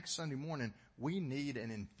 by the next Sunday morning, we need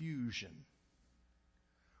an infusion.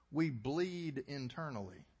 We bleed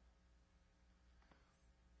internally.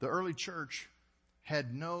 The early church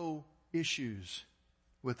had no issues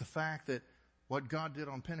with the fact that what God did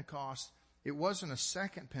on Pentecost, it wasn't a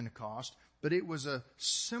second Pentecost, but it was a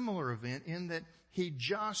similar event in that he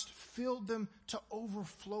just filled them to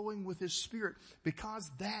overflowing with his Spirit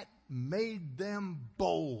because that made them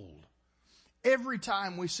bold. Every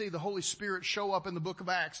time we see the Holy Spirit show up in the book of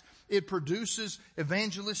Acts, it produces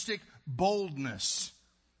evangelistic boldness.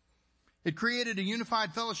 It created a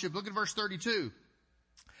unified fellowship. Look at verse 32.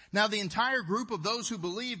 Now the entire group of those who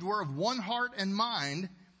believed were of one heart and mind,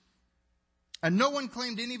 and no one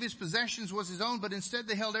claimed any of his possessions was his own, but instead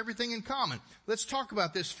they held everything in common. Let's talk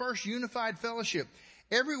about this first, unified fellowship.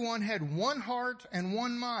 Everyone had one heart and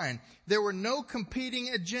one mind. There were no competing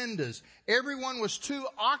agendas. Everyone was too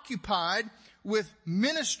occupied with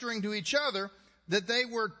ministering to each other that they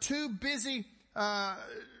were too busy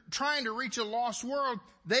trying to reach a lost world.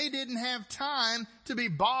 They didn't have time to be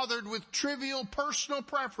bothered with trivial personal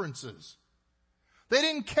preferences. They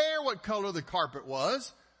didn't care what color the carpet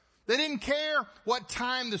was. They didn't care what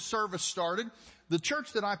time the service started. The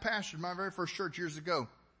church that I pastored, my very first church years ago,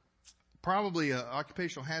 probably an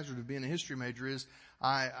occupational hazard of being a history major is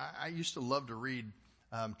I used to love to read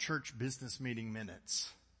church business meeting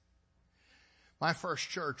minutes. My first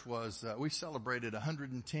church was, we celebrated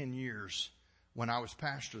 110 years when I was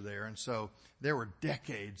pastor there, and so there were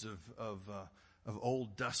decades of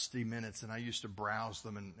old dusty minutes, and I used to browse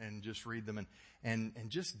them and just read them and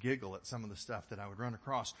just giggle at some of the stuff that I would run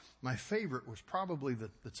across. My favorite was probably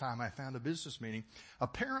the time I found a business meeting.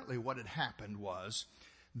 Apparently what had happened was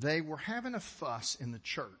they were having a fuss in the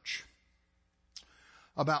church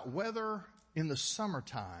about whether in the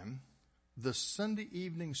summertime the Sunday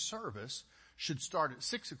evening service should start at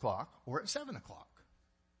 6 o'clock or at 7 o'clock.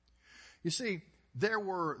 You see, there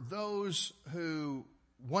were those who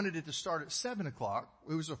wanted it to start at 7 o'clock.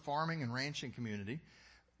 It was a farming and ranching community.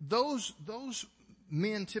 Those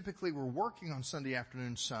men typically were working on Sunday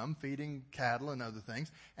afternoon, some feeding cattle and other things,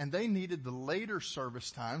 and they needed the later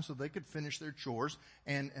service time so they could finish their chores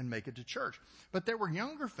and make it to church. But there were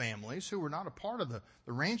younger families who were not a part of the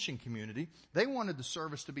ranching community. They wanted the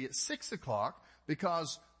service to be at 6 o'clock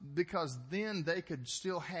because then they could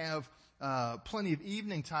still have plenty of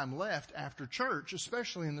evening time left after church,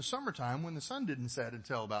 especially in the summertime when the sun didn't set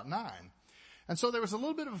until about 9. And so there was a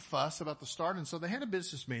little bit of a fuss about the start, and so they had a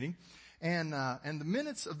business meeting, and the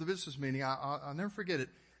minutes of the business meeting, I'll never forget it.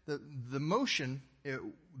 The motion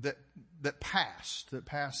that passed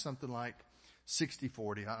something like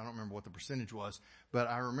 60-40. I don't remember what the percentage was, but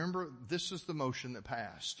I remember this is the motion that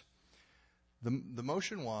passed. The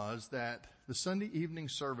motion was that the Sunday evening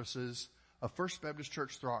services of First Baptist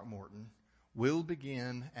Church Throckmorton will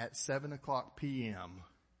begin at 7:00 p.m.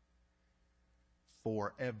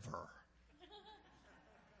 forever.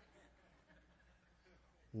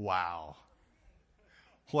 Wow.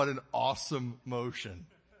 What an awesome motion.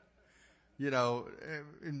 You know,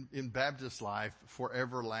 in Baptist life,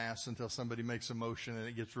 forever lasts until somebody makes a motion and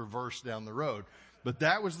it gets reversed down the road. But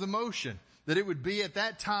that was the motion, that it would be at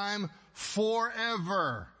that time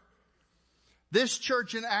forever. This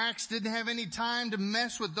church in Acts didn't have any time to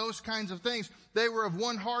mess with those kinds of things. They were of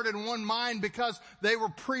one heart and one mind because they were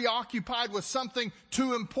preoccupied with something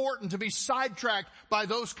too important to be sidetracked by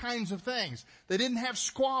those kinds of things. They didn't have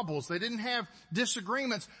squabbles. They didn't have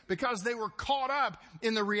disagreements because they were caught up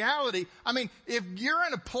in the reality. I mean, if you're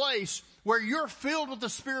in a place where you're filled with the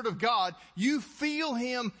Spirit of God, you feel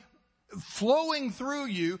Him flowing through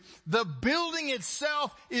you, the building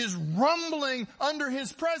itself is rumbling under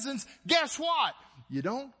His presence. Guess what? You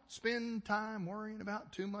don't spend time worrying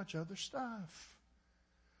about too much other stuff.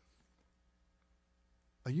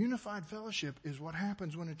 A unified fellowship is what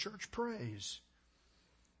happens when a church prays.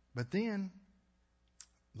 But then,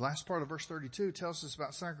 the last part of verse 32 tells us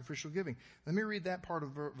about sacrificial giving. Let me read that part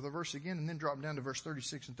of the verse again and then drop down to verse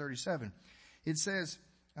 36 and 37. It says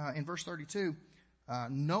in verse 32,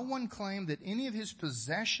 no one claimed that any of his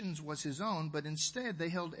possessions was his own, but instead they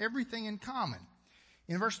held everything in common.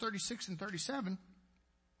 In verse 36 and 37,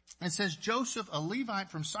 it says, Joseph, a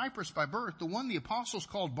Levite from Cyprus by birth, the one the apostles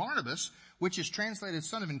called Barnabas, which is translated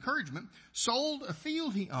son of encouragement, sold a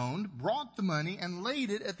field he owned, brought the money, and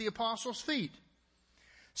laid it at the apostles' feet.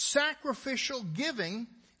 Sacrificial giving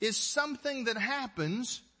is something that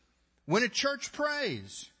happens when a church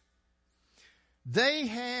prays.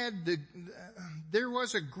 There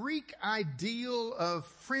was a Greek ideal of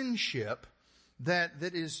friendship that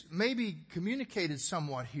is maybe communicated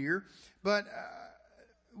somewhat here, but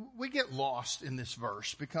we get lost in this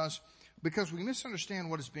verse because we misunderstand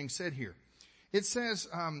what is being said here. It says,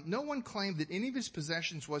 no one claimed that any of his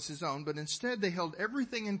possessions was his own, but instead they held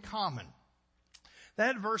everything in common.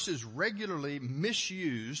 That verse is regularly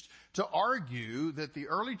misused to argue that the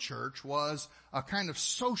early church was a kind of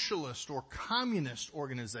socialist or communist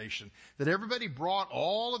organization, that everybody brought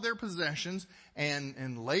all of their possessions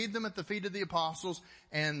and laid them at the feet of the apostles,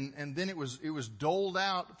 and then it was doled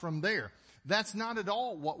out from there. That's not at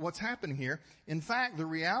all what's happening here. In fact, the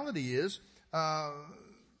reality is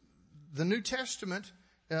the New Testament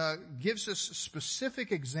gives us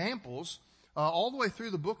specific examples all the way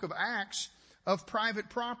through the book of Acts of private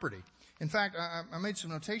property. In fact, I made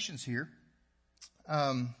some notations here.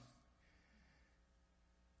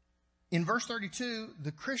 In verse 32,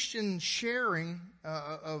 the Christian sharing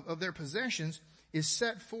of their possessions is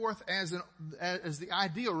set forth as the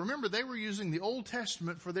ideal. Remember, they were using the Old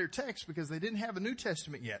Testament for their text because they didn't have a New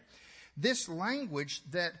Testament yet. This language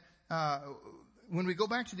that when we go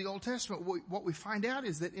back to the Old Testament, what we find out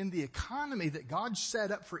is that in the economy that God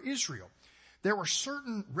set up for Israel, there were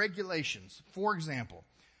certain regulations. For example,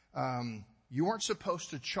 you weren't supposed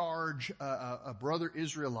to charge a brother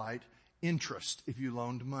Israelite interest if you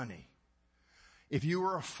loaned money. If you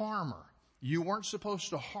were a farmer, you weren't supposed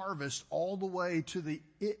to harvest all the way to the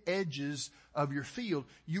edges of your field.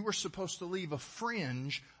 You were supposed to leave a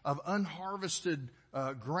fringe of unharvested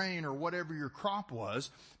grain or whatever your crop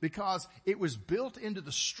was, because it was built into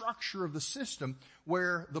the structure of the system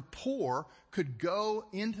where the poor could go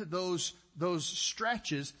into those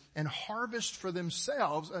stretches and harvest for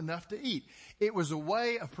themselves enough to eat. It was a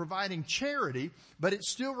way of providing charity, but it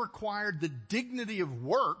still required the dignity of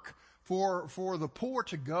work for the poor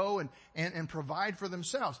to go and provide for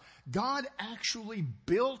themselves. God actually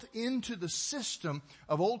built into the system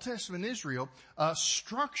of Old Testament Israel a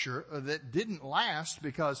structure that didn't last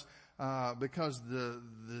because the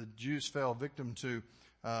Jews fell victim to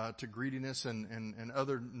greediness and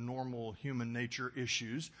other normal human nature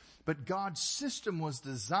issues. But God's system was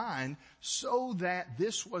designed so that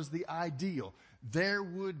this was the ideal. There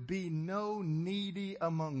would be no needy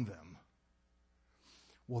among them.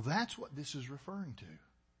 Well, that's what this is referring to.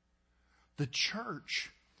 The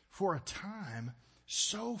church, for a time,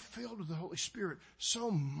 so filled with the Holy Spirit, so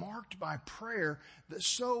marked by prayer, that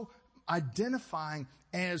so identifying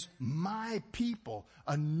as my people,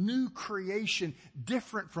 a new creation,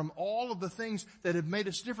 different from all of the things that have made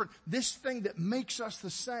us different. This thing that makes us the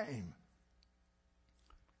same.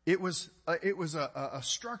 It was a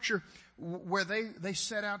structure where they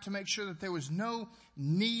set out to make sure that there was no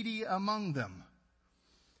needy among them.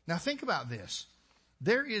 Now think about this.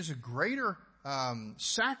 There is a greater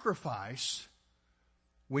sacrifice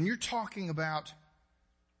when you're talking about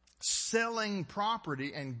selling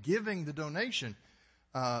property and giving the donation.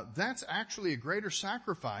 That's actually a greater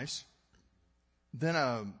sacrifice than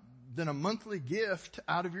a monthly gift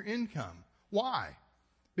out of your income. Why?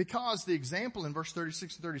 Because the example in verse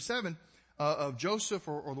 36 and 37 of Joseph,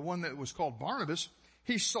 or the one that was called Barnabas,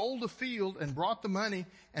 he sold a field and brought the money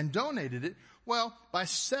and donated it. Well, by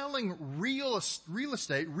selling real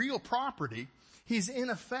estate, real property, he's in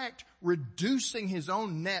effect reducing his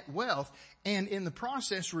own net wealth and in the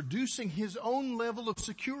process reducing his own level of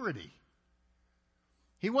security.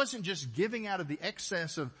 He wasn't just giving out of the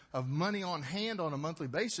excess of money on hand on a monthly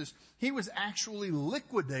basis. He was actually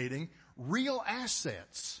liquidating real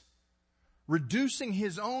assets, reducing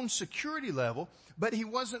his own security level, but he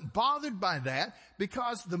wasn't bothered by that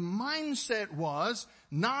because the mindset was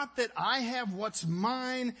not that I have what's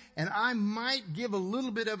mine and I might give a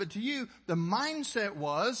little bit of it to you. The mindset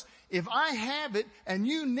was, if I have it and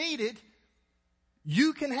you need it,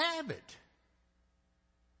 you can have it.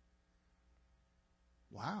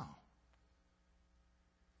 Wow.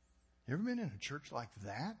 You ever been in a church like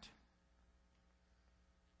that?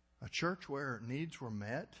 A church where needs were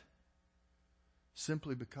met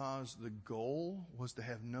simply because the goal was to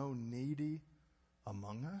have no needy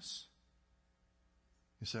among us?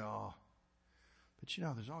 You say, oh, but you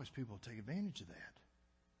know, there's always people who take advantage of that.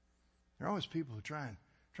 There are always people who try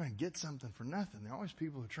and get something for nothing. There are always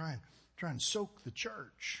people who try and soak the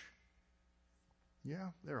church. Yeah,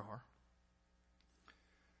 there are.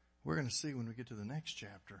 We're going to see when we get to the next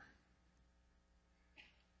chapter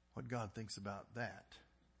what God thinks about that.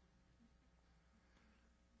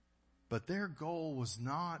 But their goal was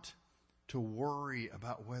not to worry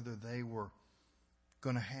about whether they were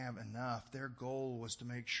going to have enough. Their goal was to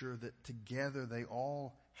make sure that together they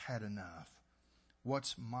all had enough.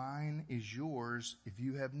 What's mine is yours if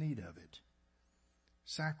you have need of it.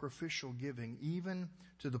 Sacrificial giving, even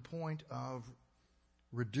to the point of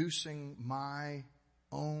reducing my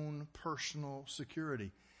own personal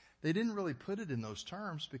security. They didn't really put it in those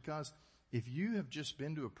terms because if you have just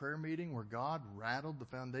been to a prayer meeting where God rattled the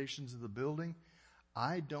foundations of the building,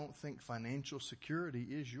 I don't think financial security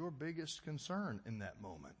is your biggest concern in that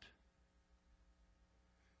moment.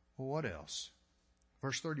 Well, what else?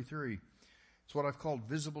 Verse 33, it's what I've called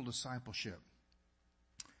visible discipleship.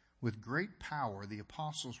 With great power, the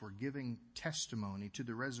apostles were giving testimony to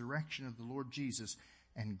the resurrection of the Lord Jesus,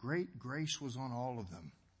 and great grace was on all of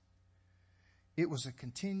them. It was a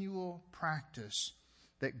continual practice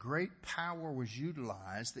that great power was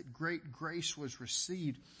utilized, that great grace was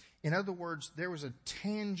received. In other words, there was a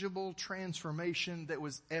tangible transformation that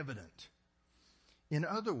was evident. In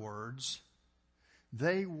other words,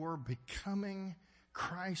 they were becoming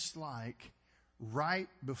Christ-like right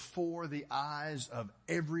before the eyes of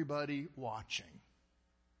everybody watching.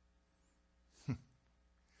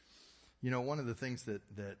 You know, one of the things that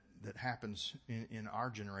happens in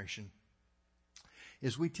our generation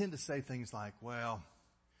is we tend to say things like, well,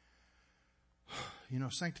 you know,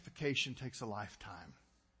 sanctification takes a lifetime.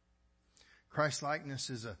 Christ-likeness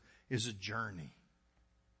is a journey.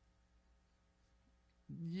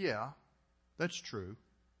 Yeah, that's true.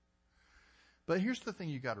 But here's the thing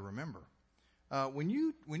you got to remember. When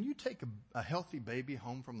you take a healthy baby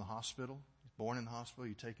home from the hospital, born in the hospital,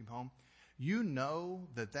 you take him home, you know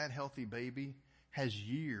that healthy baby has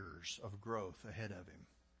years of growth ahead of him.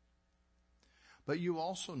 But you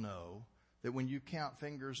also know that when you count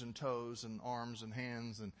fingers and toes and arms and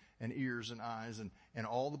hands and ears and eyes and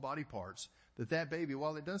all the body parts, that baby,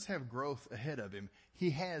 while it does have growth ahead of him, he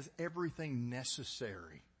has everything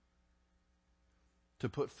necessary to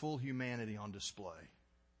put full humanity on display.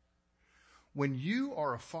 When you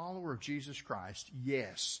are a follower of Jesus Christ,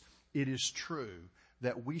 yes, it is true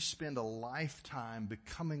that we spend a lifetime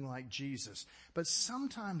becoming like Jesus. But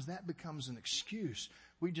sometimes that becomes an excuse.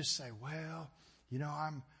 We just say, well, you know,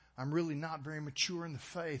 I'm really not very mature in the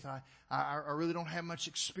faith. I really don't have much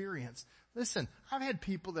experience. Listen, I've had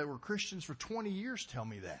people that were Christians for 20 years tell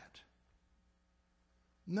me that.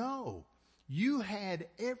 No. You had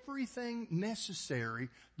everything necessary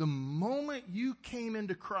the moment you came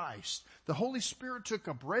into Christ. The Holy Spirit took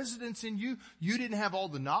up residence in you. You didn't have all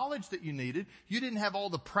the knowledge that you needed. You didn't have all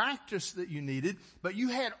the practice that you needed, but you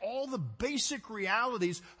had all the basic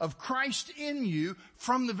realities of Christ in you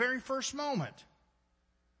from the very first moment.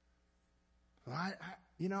 I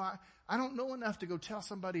don't know enough to go tell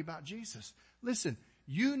somebody about Jesus. Listen,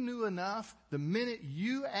 you knew enough the minute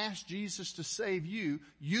you asked Jesus to save you,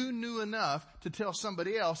 you knew enough to tell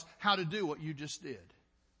somebody else how to do what you just did.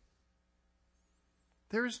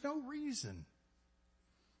 There is no reason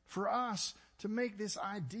for us to make this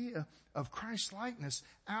idea of Christ-likeness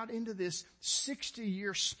out into this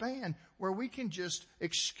 60-year span where we can just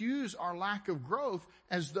excuse our lack of growth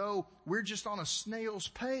as though we're just on a snail's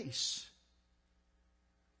pace.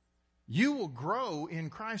 You will grow in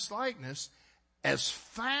Christ-likeness as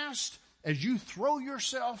fast as you throw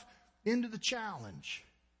yourself into the challenge.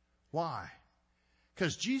 Why?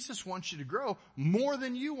 Because Jesus wants you to grow more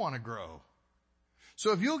than you want to grow.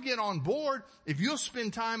 So if you'll get on board, if you'll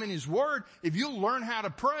spend time in His Word, if you'll learn how to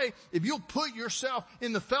pray, if you'll put yourself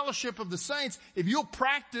in the fellowship of the saints, if you'll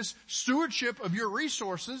practice stewardship of your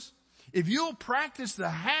resources, if you'll practice the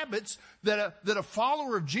habits that a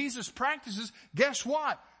follower of Jesus practices, guess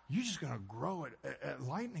what? You're just going to grow at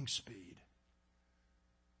lightning speed.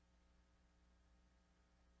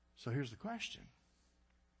 So here's the question.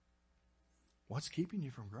 What's keeping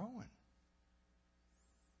you from growing?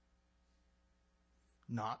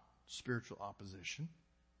 Not spiritual opposition.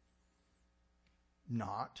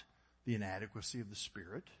 Not the inadequacy of the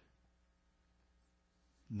Spirit.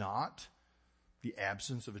 Not the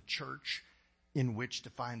absence of a church in which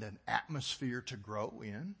to find an atmosphere to grow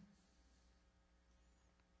in.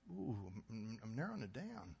 Ooh, I'm narrowing it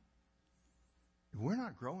down. If we're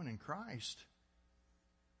not growing in Christ,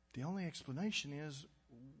 the only explanation is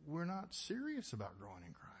we're not serious about growing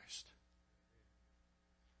in Christ.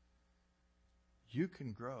 You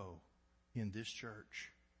can grow in this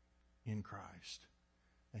church in Christ,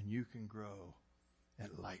 and you can grow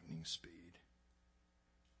at lightning speed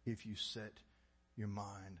if you set your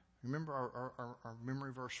mind. Remember our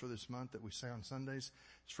memory verse for this month that we say on Sundays?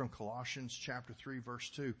 It's from Colossians chapter 3, verse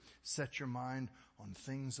 2. Set your mind on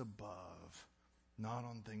things above, not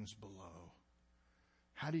on things below.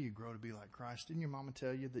 How do you grow to be like Christ? Didn't your mama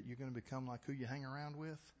tell you that you're going to become like who you hang around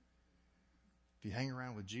with? If you hang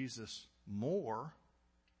around with Jesus more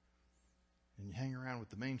and you hang around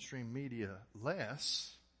with the mainstream media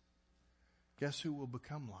less, guess who will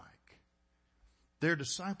become like? Their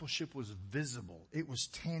discipleship was visible. It was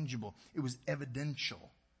tangible. It was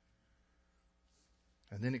evidential.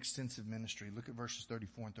 And then extensive ministry. Look at verses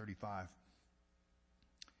 34 and 35.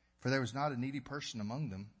 For there was not a needy person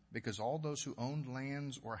among them, because all those who owned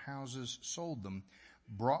lands or houses sold them,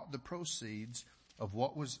 brought the proceeds of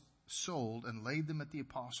what was sold and laid them at the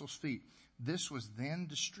apostles' feet. This was then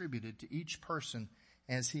distributed to each person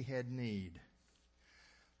as he had need.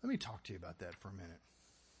 Let me talk to you about that for a minute.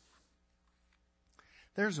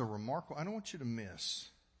 There's a remarkable, I don't want you to miss,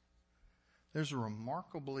 there's a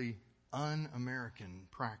remarkably un-American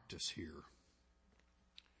practice here.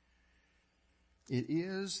 It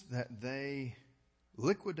is that they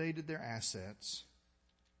liquidated their assets,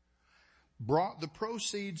 brought the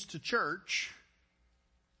proceeds to church,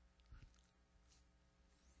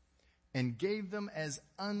 and gave them as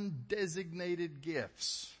undesignated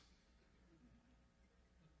gifts.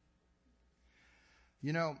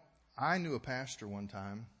 You know, I knew a pastor one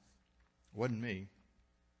time. It wasn't me.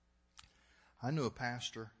 I knew a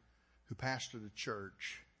pastor who pastored a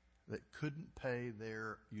church that couldn't pay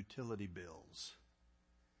their utility bills,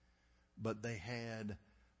 but they had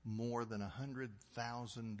more than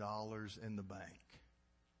 $100,000 in the bank.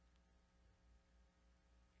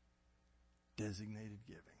 Designated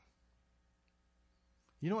giving.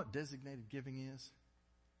 You know what designated giving is?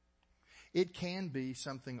 It can be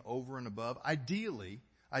something over and above. Ideally,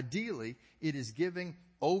 it is giving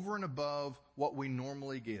over and above what we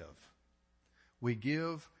normally give. We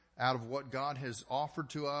give out of what God has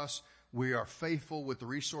offered to us. We are faithful with the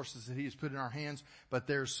resources that He has put in our hands. But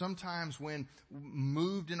there's sometimes when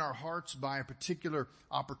moved in our hearts by a particular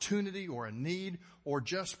opportunity or a need, or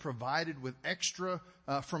just provided with extra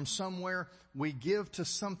from somewhere, we give to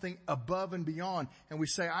something above and beyond. And we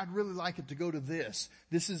say, I'd really like it to go to this.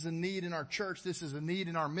 This is a need in our church. This is a need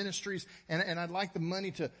in our ministries. And I'd like the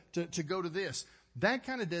money to go to this. That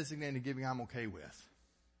kind of designated giving I'm okay with.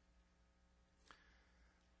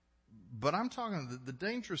 But I'm talking the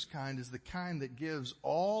dangerous kind is the kind that gives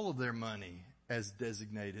all of their money as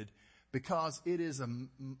designated, because it is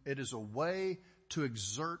a way to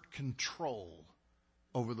exert control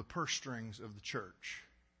over the purse strings of the church.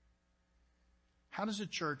 How does a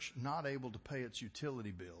church not able to pay its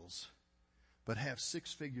utility bills but have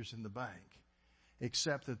 6 figures in the bank,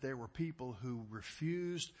 except that there were people who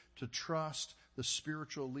refused to trust the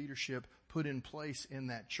spiritual leadership put in place in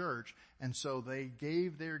that church, and so they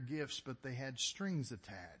gave their gifts, but they had strings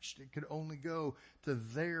attached. It could only go to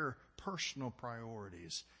their personal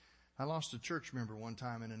priorities. I lost a church member one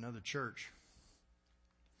time in another church.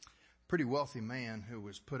 Pretty wealthy man who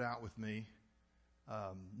was put out with me.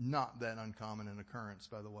 Not that uncommon an occurrence,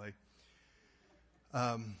 by the way.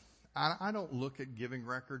 I don't look at giving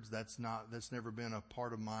records. That's never been a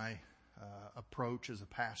part of my approach as a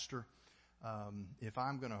pastor. If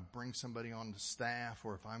I'm going to bring somebody on the staff,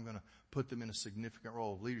 or if I'm going to put them in a significant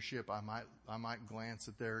role of leadership, I might glance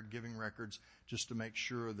at their giving records just to make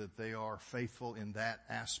sure that they are faithful in that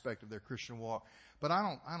aspect of their Christian walk. But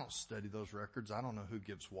I don't study those records. I don't know who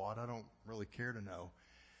gives what. I don't really care to know.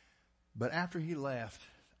 But after he left,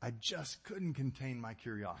 I just couldn't contain my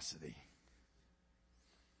curiosity.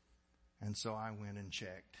 And so I went and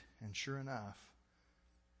checked. And sure enough,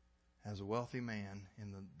 as a wealthy man,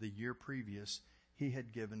 in the year previous, he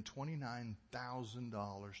had given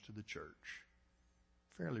 $29,000 to the church.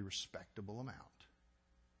 Fairly respectable amount.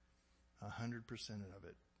 100% of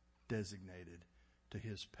it designated to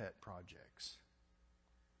his pet projects.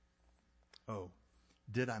 Oh,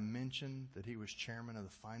 did I mention that he was chairman of the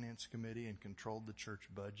finance committee and controlled the church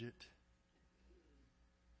budget?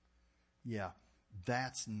 Yeah,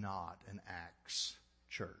 that's not an Acts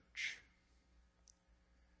church.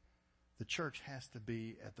 The church has to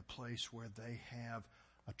be at the place where they have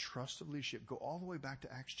a trust of leadership. Go all the way back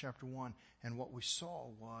to Acts chapter 1, and what we saw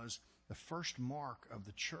was the first mark of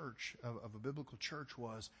the church, of a biblical church,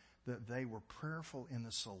 was that they were prayerful in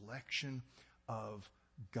the selection of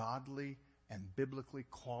godly and biblically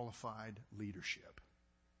qualified leadership.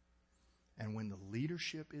 And when the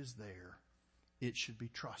leadership is there, it should be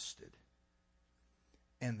trusted.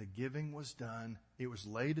 And the giving was done. It was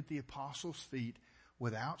laid at the apostles' feet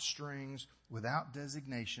without strings, without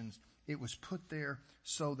designations. It was put there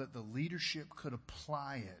so that the leadership could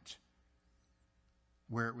apply it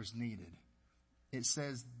where it was needed. It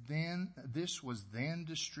says, then this was then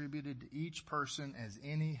distributed to each person as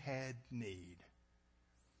any had need.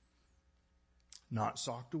 Not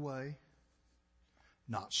socked away,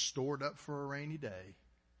 not stored up for a rainy day.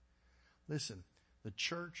 Listen, the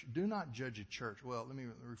church, do not judge a church. Well, let me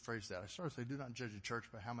rephrase that. I started to say, do not judge a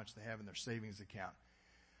church by how much they have in their savings account.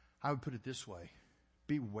 I would put it this way.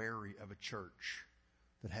 Be wary of a church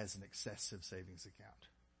that has an excessive savings account.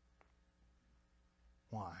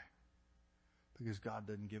 Why? Because God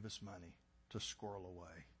doesn't give us money to squirrel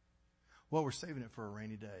away. Well, we're saving it for a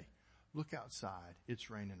rainy day. Look outside. It's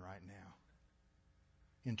raining right now.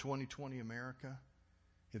 In 2020 America,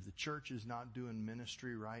 if the church is not doing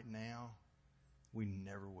ministry right now, we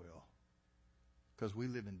never will. Because we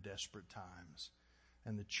live in desperate times.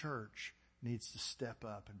 And the church needs to step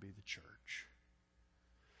up and be the church.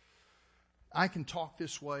 I can talk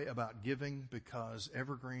this way about giving because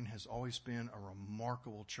Evergreen has always been a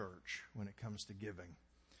remarkable church when it comes to giving.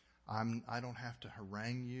 I don't have to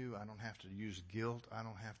harangue you. I don't have to use guilt. I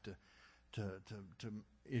don't have to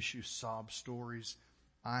issue sob stories.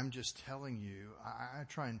 I'm just telling you, I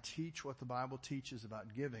try and teach what the Bible teaches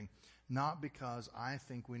about giving, not because I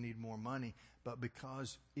think we need more money, but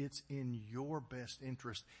because it's in your best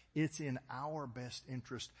interest. It's in our best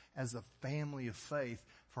interest as a family of faith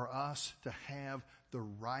for us to have the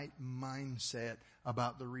right mindset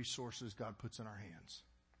about the resources God puts in our hands.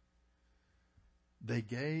 They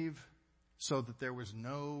gave so that there was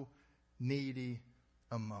no needy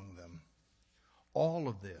among them. All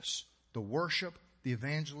of this, the worship, the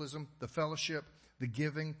evangelism, the fellowship, the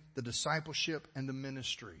giving, the discipleship, and the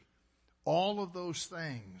ministry. All of those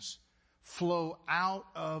things flow out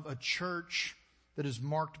of a church that is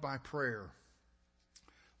marked by prayer.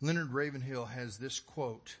 Leonard Ravenhill has this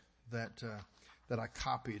quote that I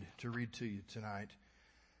copied to read to you tonight.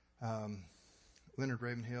 Leonard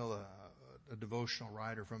Ravenhill, a devotional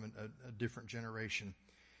writer from a different generation.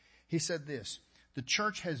 He said this: the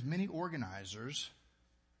church has many organizers,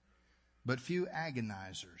 but few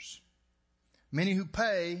agonizers. Many who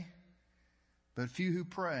pay, but few who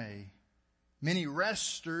pray. Many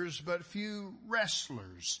resters, but few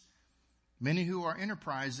wrestlers. Many who are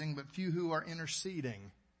enterprising, but few who are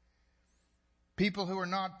interceding. People who are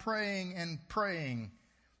not praying and praying.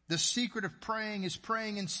 The secret of praying is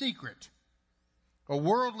praying in secret. A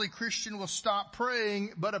worldly Christian will stop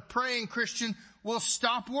praying, but a praying Christian will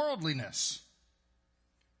stop worldliness.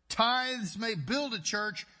 Tithes may build a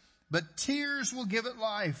church, but tears will give it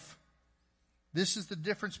life. This is the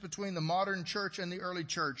difference between the modern church and the early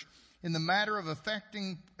church. In the matter of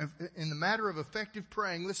effective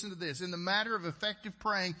praying, listen to this. In the matter of effective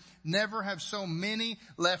praying, never have so many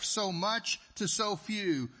left so much to so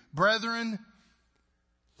few. Brethren,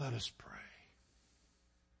 let us pray.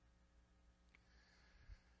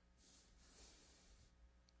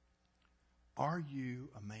 Are you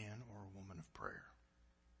a man or a woman of prayer?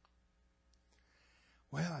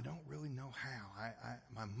 Well, I don't really know how.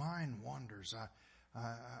 My mind wanders.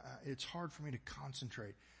 It's hard for me to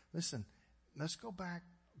concentrate. Listen, let's go back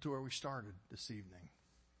to where we started this evening.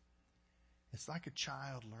 It's like a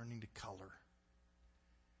child learning to color.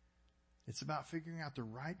 It's about figuring out the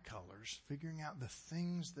right colors, figuring out the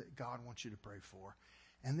things that God wants you to pray for,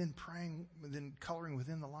 and then praying, then coloring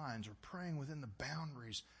within the lines or praying within the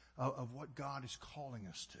boundaries of what God is calling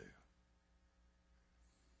us to.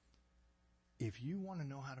 If you want to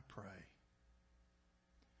know how to pray,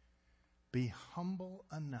 be humble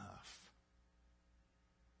enough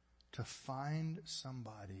to find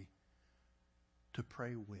somebody to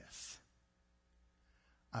pray with.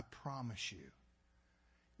 I promise you,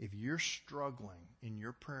 if you're struggling in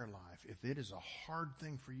your prayer life, if it is a hard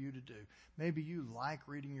thing for you to do, maybe you like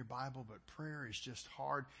reading your Bible, but prayer is just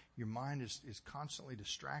hard. Your mind is constantly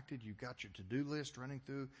distracted. You've got your to-do list running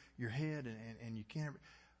through your head and you can't.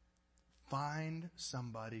 Find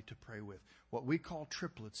somebody to pray with. What we call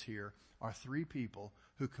triplets here are three people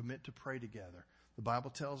who commit to pray together. The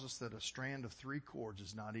Bible tells us that a strand of 3 cords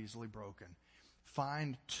is not easily broken.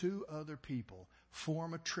 Find 2 other people,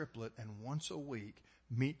 form a triplet, and once a week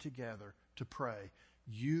meet together to pray.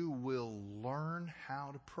 You will learn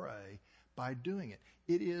how to pray by doing it.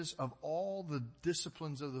 It is, of all the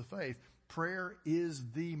disciplines of the faith, prayer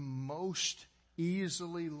is the most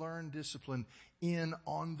easily learned discipline in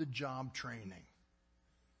on-the-job training.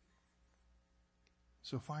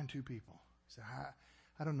 So find 2 people. Say,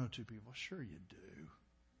 I don't know 2 people. Sure you do.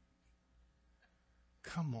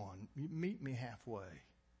 Come on, meet me halfway.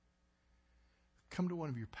 Come to one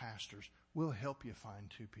of your pastors. We'll help you find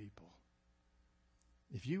 2 people.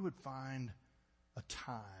 If you would find a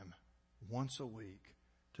time once a week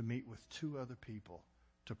to meet with 2 other people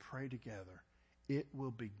to pray together, it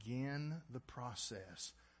will begin the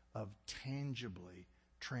process of tangibly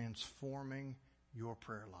transforming your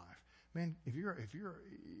prayer life. Man, if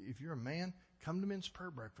you're a man, come to men's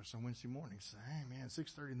prayer breakfast on Wednesday morning. Say, hey man,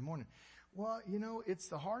 6:30 in the morning. Well, it's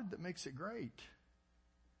the hard that makes it great.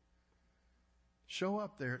 Show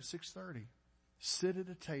up there at 6:30. Sit at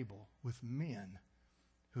a table with men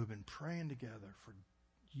who have been praying together for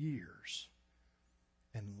years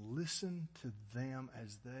and listen to them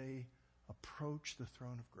as they approach the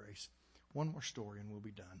throne of grace. One more story and we'll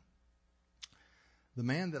be done. The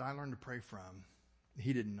man that I learned to pray from,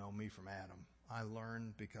 he didn't know me from Adam. I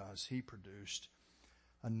learned because he produced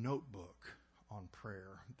a notebook on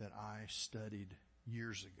prayer that I studied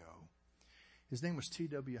years ago. His name was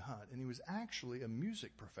T.W. Hunt, and he was actually a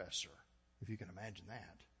music professor, if you can imagine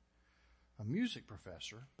that. A music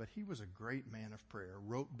professor, but he was a great man of prayer,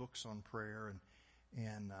 wrote books on prayer.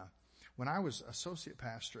 And when I was associate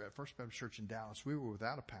pastor at First Baptist Church in Dallas, we were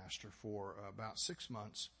without a pastor for about 6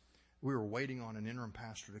 months. We were waiting on an interim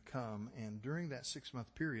pastor to come, and during that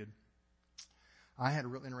 6-month period, I had a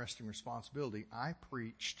real interesting responsibility. I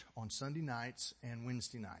preached on Sunday nights and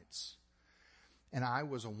Wednesday nights, and I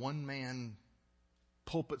was a one-man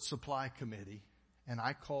pulpit supply committee, and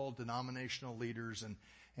I called denominational leaders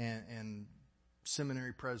and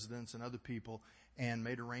seminary presidents and other people and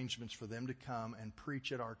made arrangements for them to come and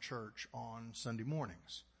preach at our church on Sunday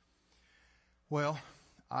mornings. Well,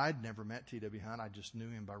 I'd never met T.W. Hunt. I just knew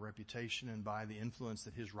him by reputation and by the influence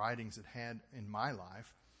that his writings had in my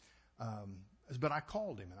life. But I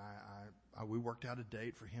called him, and we worked out a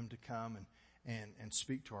date for him to come and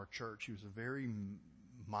speak to our church. He was a very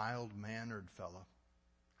mild-mannered fellow.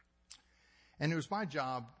 And it was my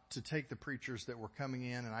job to take the preachers that were coming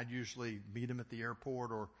in, and I'd usually meet them at the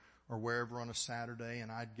airport or wherever on a Saturday, and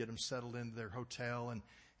I'd get them settled into their hotel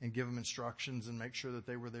and give them instructions and make sure that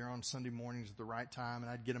they were there on Sunday mornings at the right time, and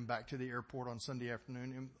I'd get them back to the airport on Sunday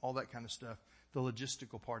afternoon, and all that kind of stuff, the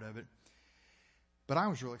logistical part of it. But I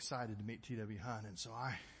was real excited to meet T.W. Hunt, and so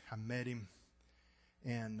I met him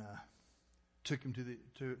and took him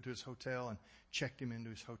to his hotel and checked him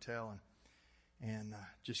into his hotel and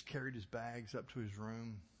just carried his bags up to his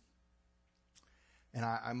room. And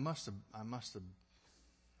I must have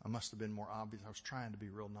been more obvious. I was trying to be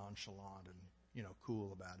real nonchalant and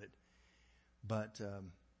cool about it. But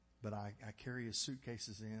I carry his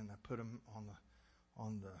suitcases in. I put them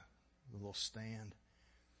on the little stand,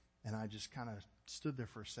 and I just kind of stood there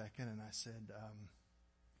for a second, and I said,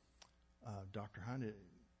 Dr. Hunt,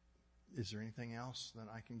 is there anything else that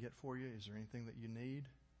I can get for you? Is there anything that you need?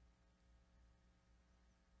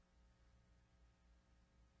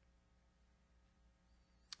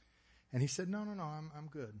 And he said, no, I'm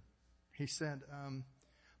good. He said,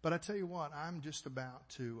 but I tell you what, I'm just about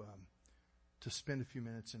to spend a few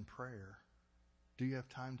minutes in prayer. Do you have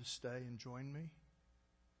time to stay and join me?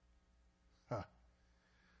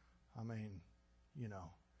 I mean,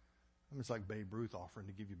 it's like Babe Ruth offering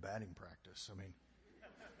to give you batting practice.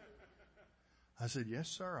 I said, yes,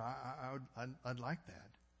 sir, I'd like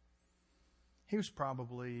that. He was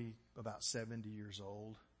probably about 70 years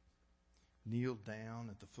old, kneeled down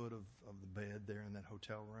at the foot of the bed there in that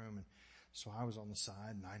hotel room. And so I was on the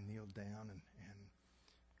side and I kneeled down and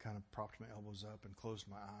kind of propped my elbows up and closed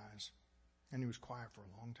my eyes. And he was quiet for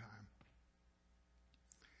a long time.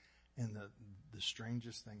 And the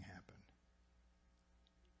strangest thing happened.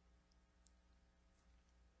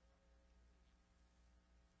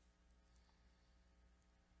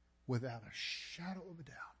 Without a shadow of a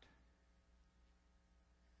doubt,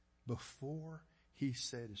 before he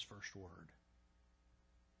said his first word,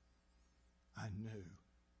 I knew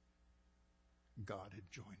God had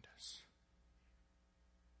joined us.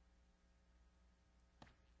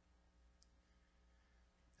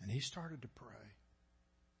 And he started to pray.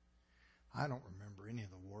 I don't remember any of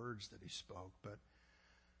the words that he spoke, but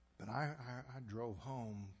I drove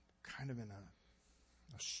home kind of in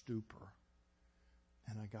a stupor.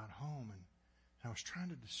 And I got home and I was trying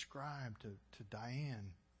to describe to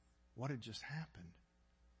Diane what had just happened.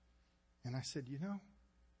 And I said,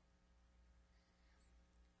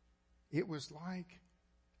 it was like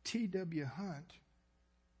T.W. Hunt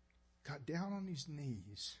got down on his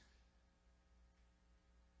knees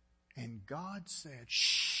and God said,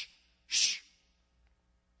 shh, shh.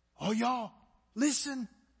 Oh, y'all, listen,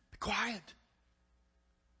 be quiet.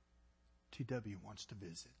 T.W. wants to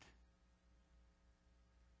visit.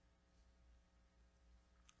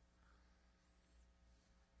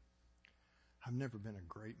 I've never been a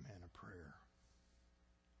great man of prayer,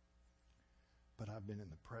 but I've been in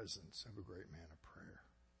the presence of a great man of prayer.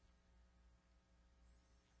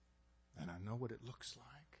 And I know what it looks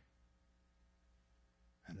like.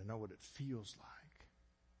 And I know what it feels like.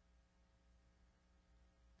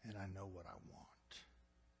 And I know what I want.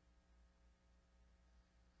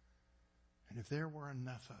 And if there were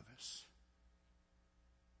enough of us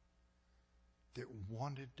that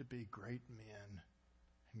wanted to be great men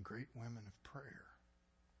and great women of prayer,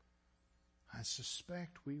 I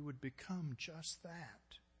suspect we would become just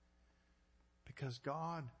that. Because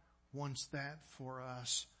God wants that for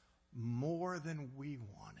us more than we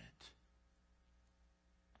want it.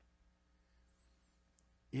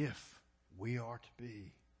 If we are to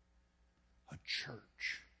be a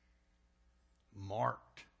church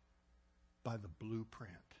marked by the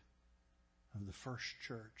blueprint of the first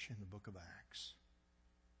church in the book of Acts,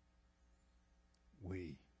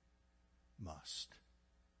 we must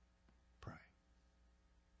pray.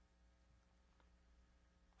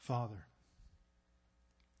 Father,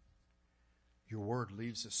 your word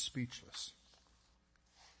leaves us speechless,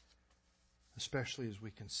 especially as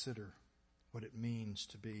we consider what it means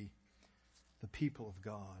to be the people of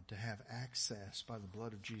God, to have access by the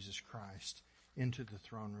blood of Jesus Christ into the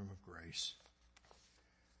throne room of grace.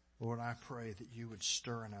 Lord, I pray that you would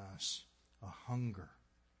stir in us a hunger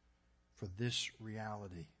for this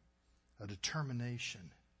reality, a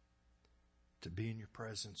determination to be in your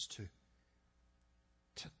presence, to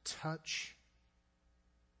touch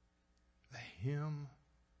the hem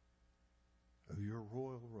of your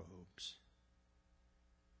royal robes.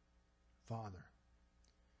 Father,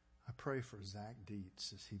 I pray for Zach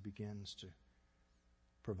Dietz as he begins to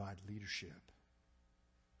provide leadership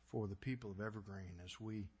for the people of Evergreen as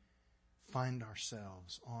we find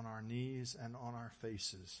ourselves on our knees and on our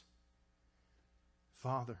faces.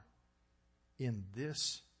 Father, in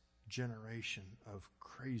this generation of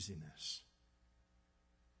craziness,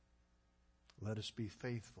 let us be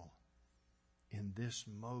faithful in this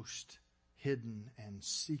most hidden and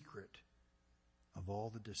secret of all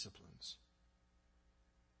the disciplines.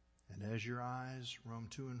 And as your eyes roam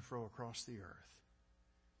to and fro across the earth,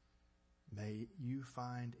 may you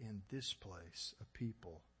find in this place a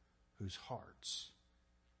people whose hearts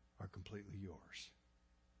are completely yours.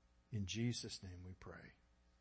 In Jesus' name we pray.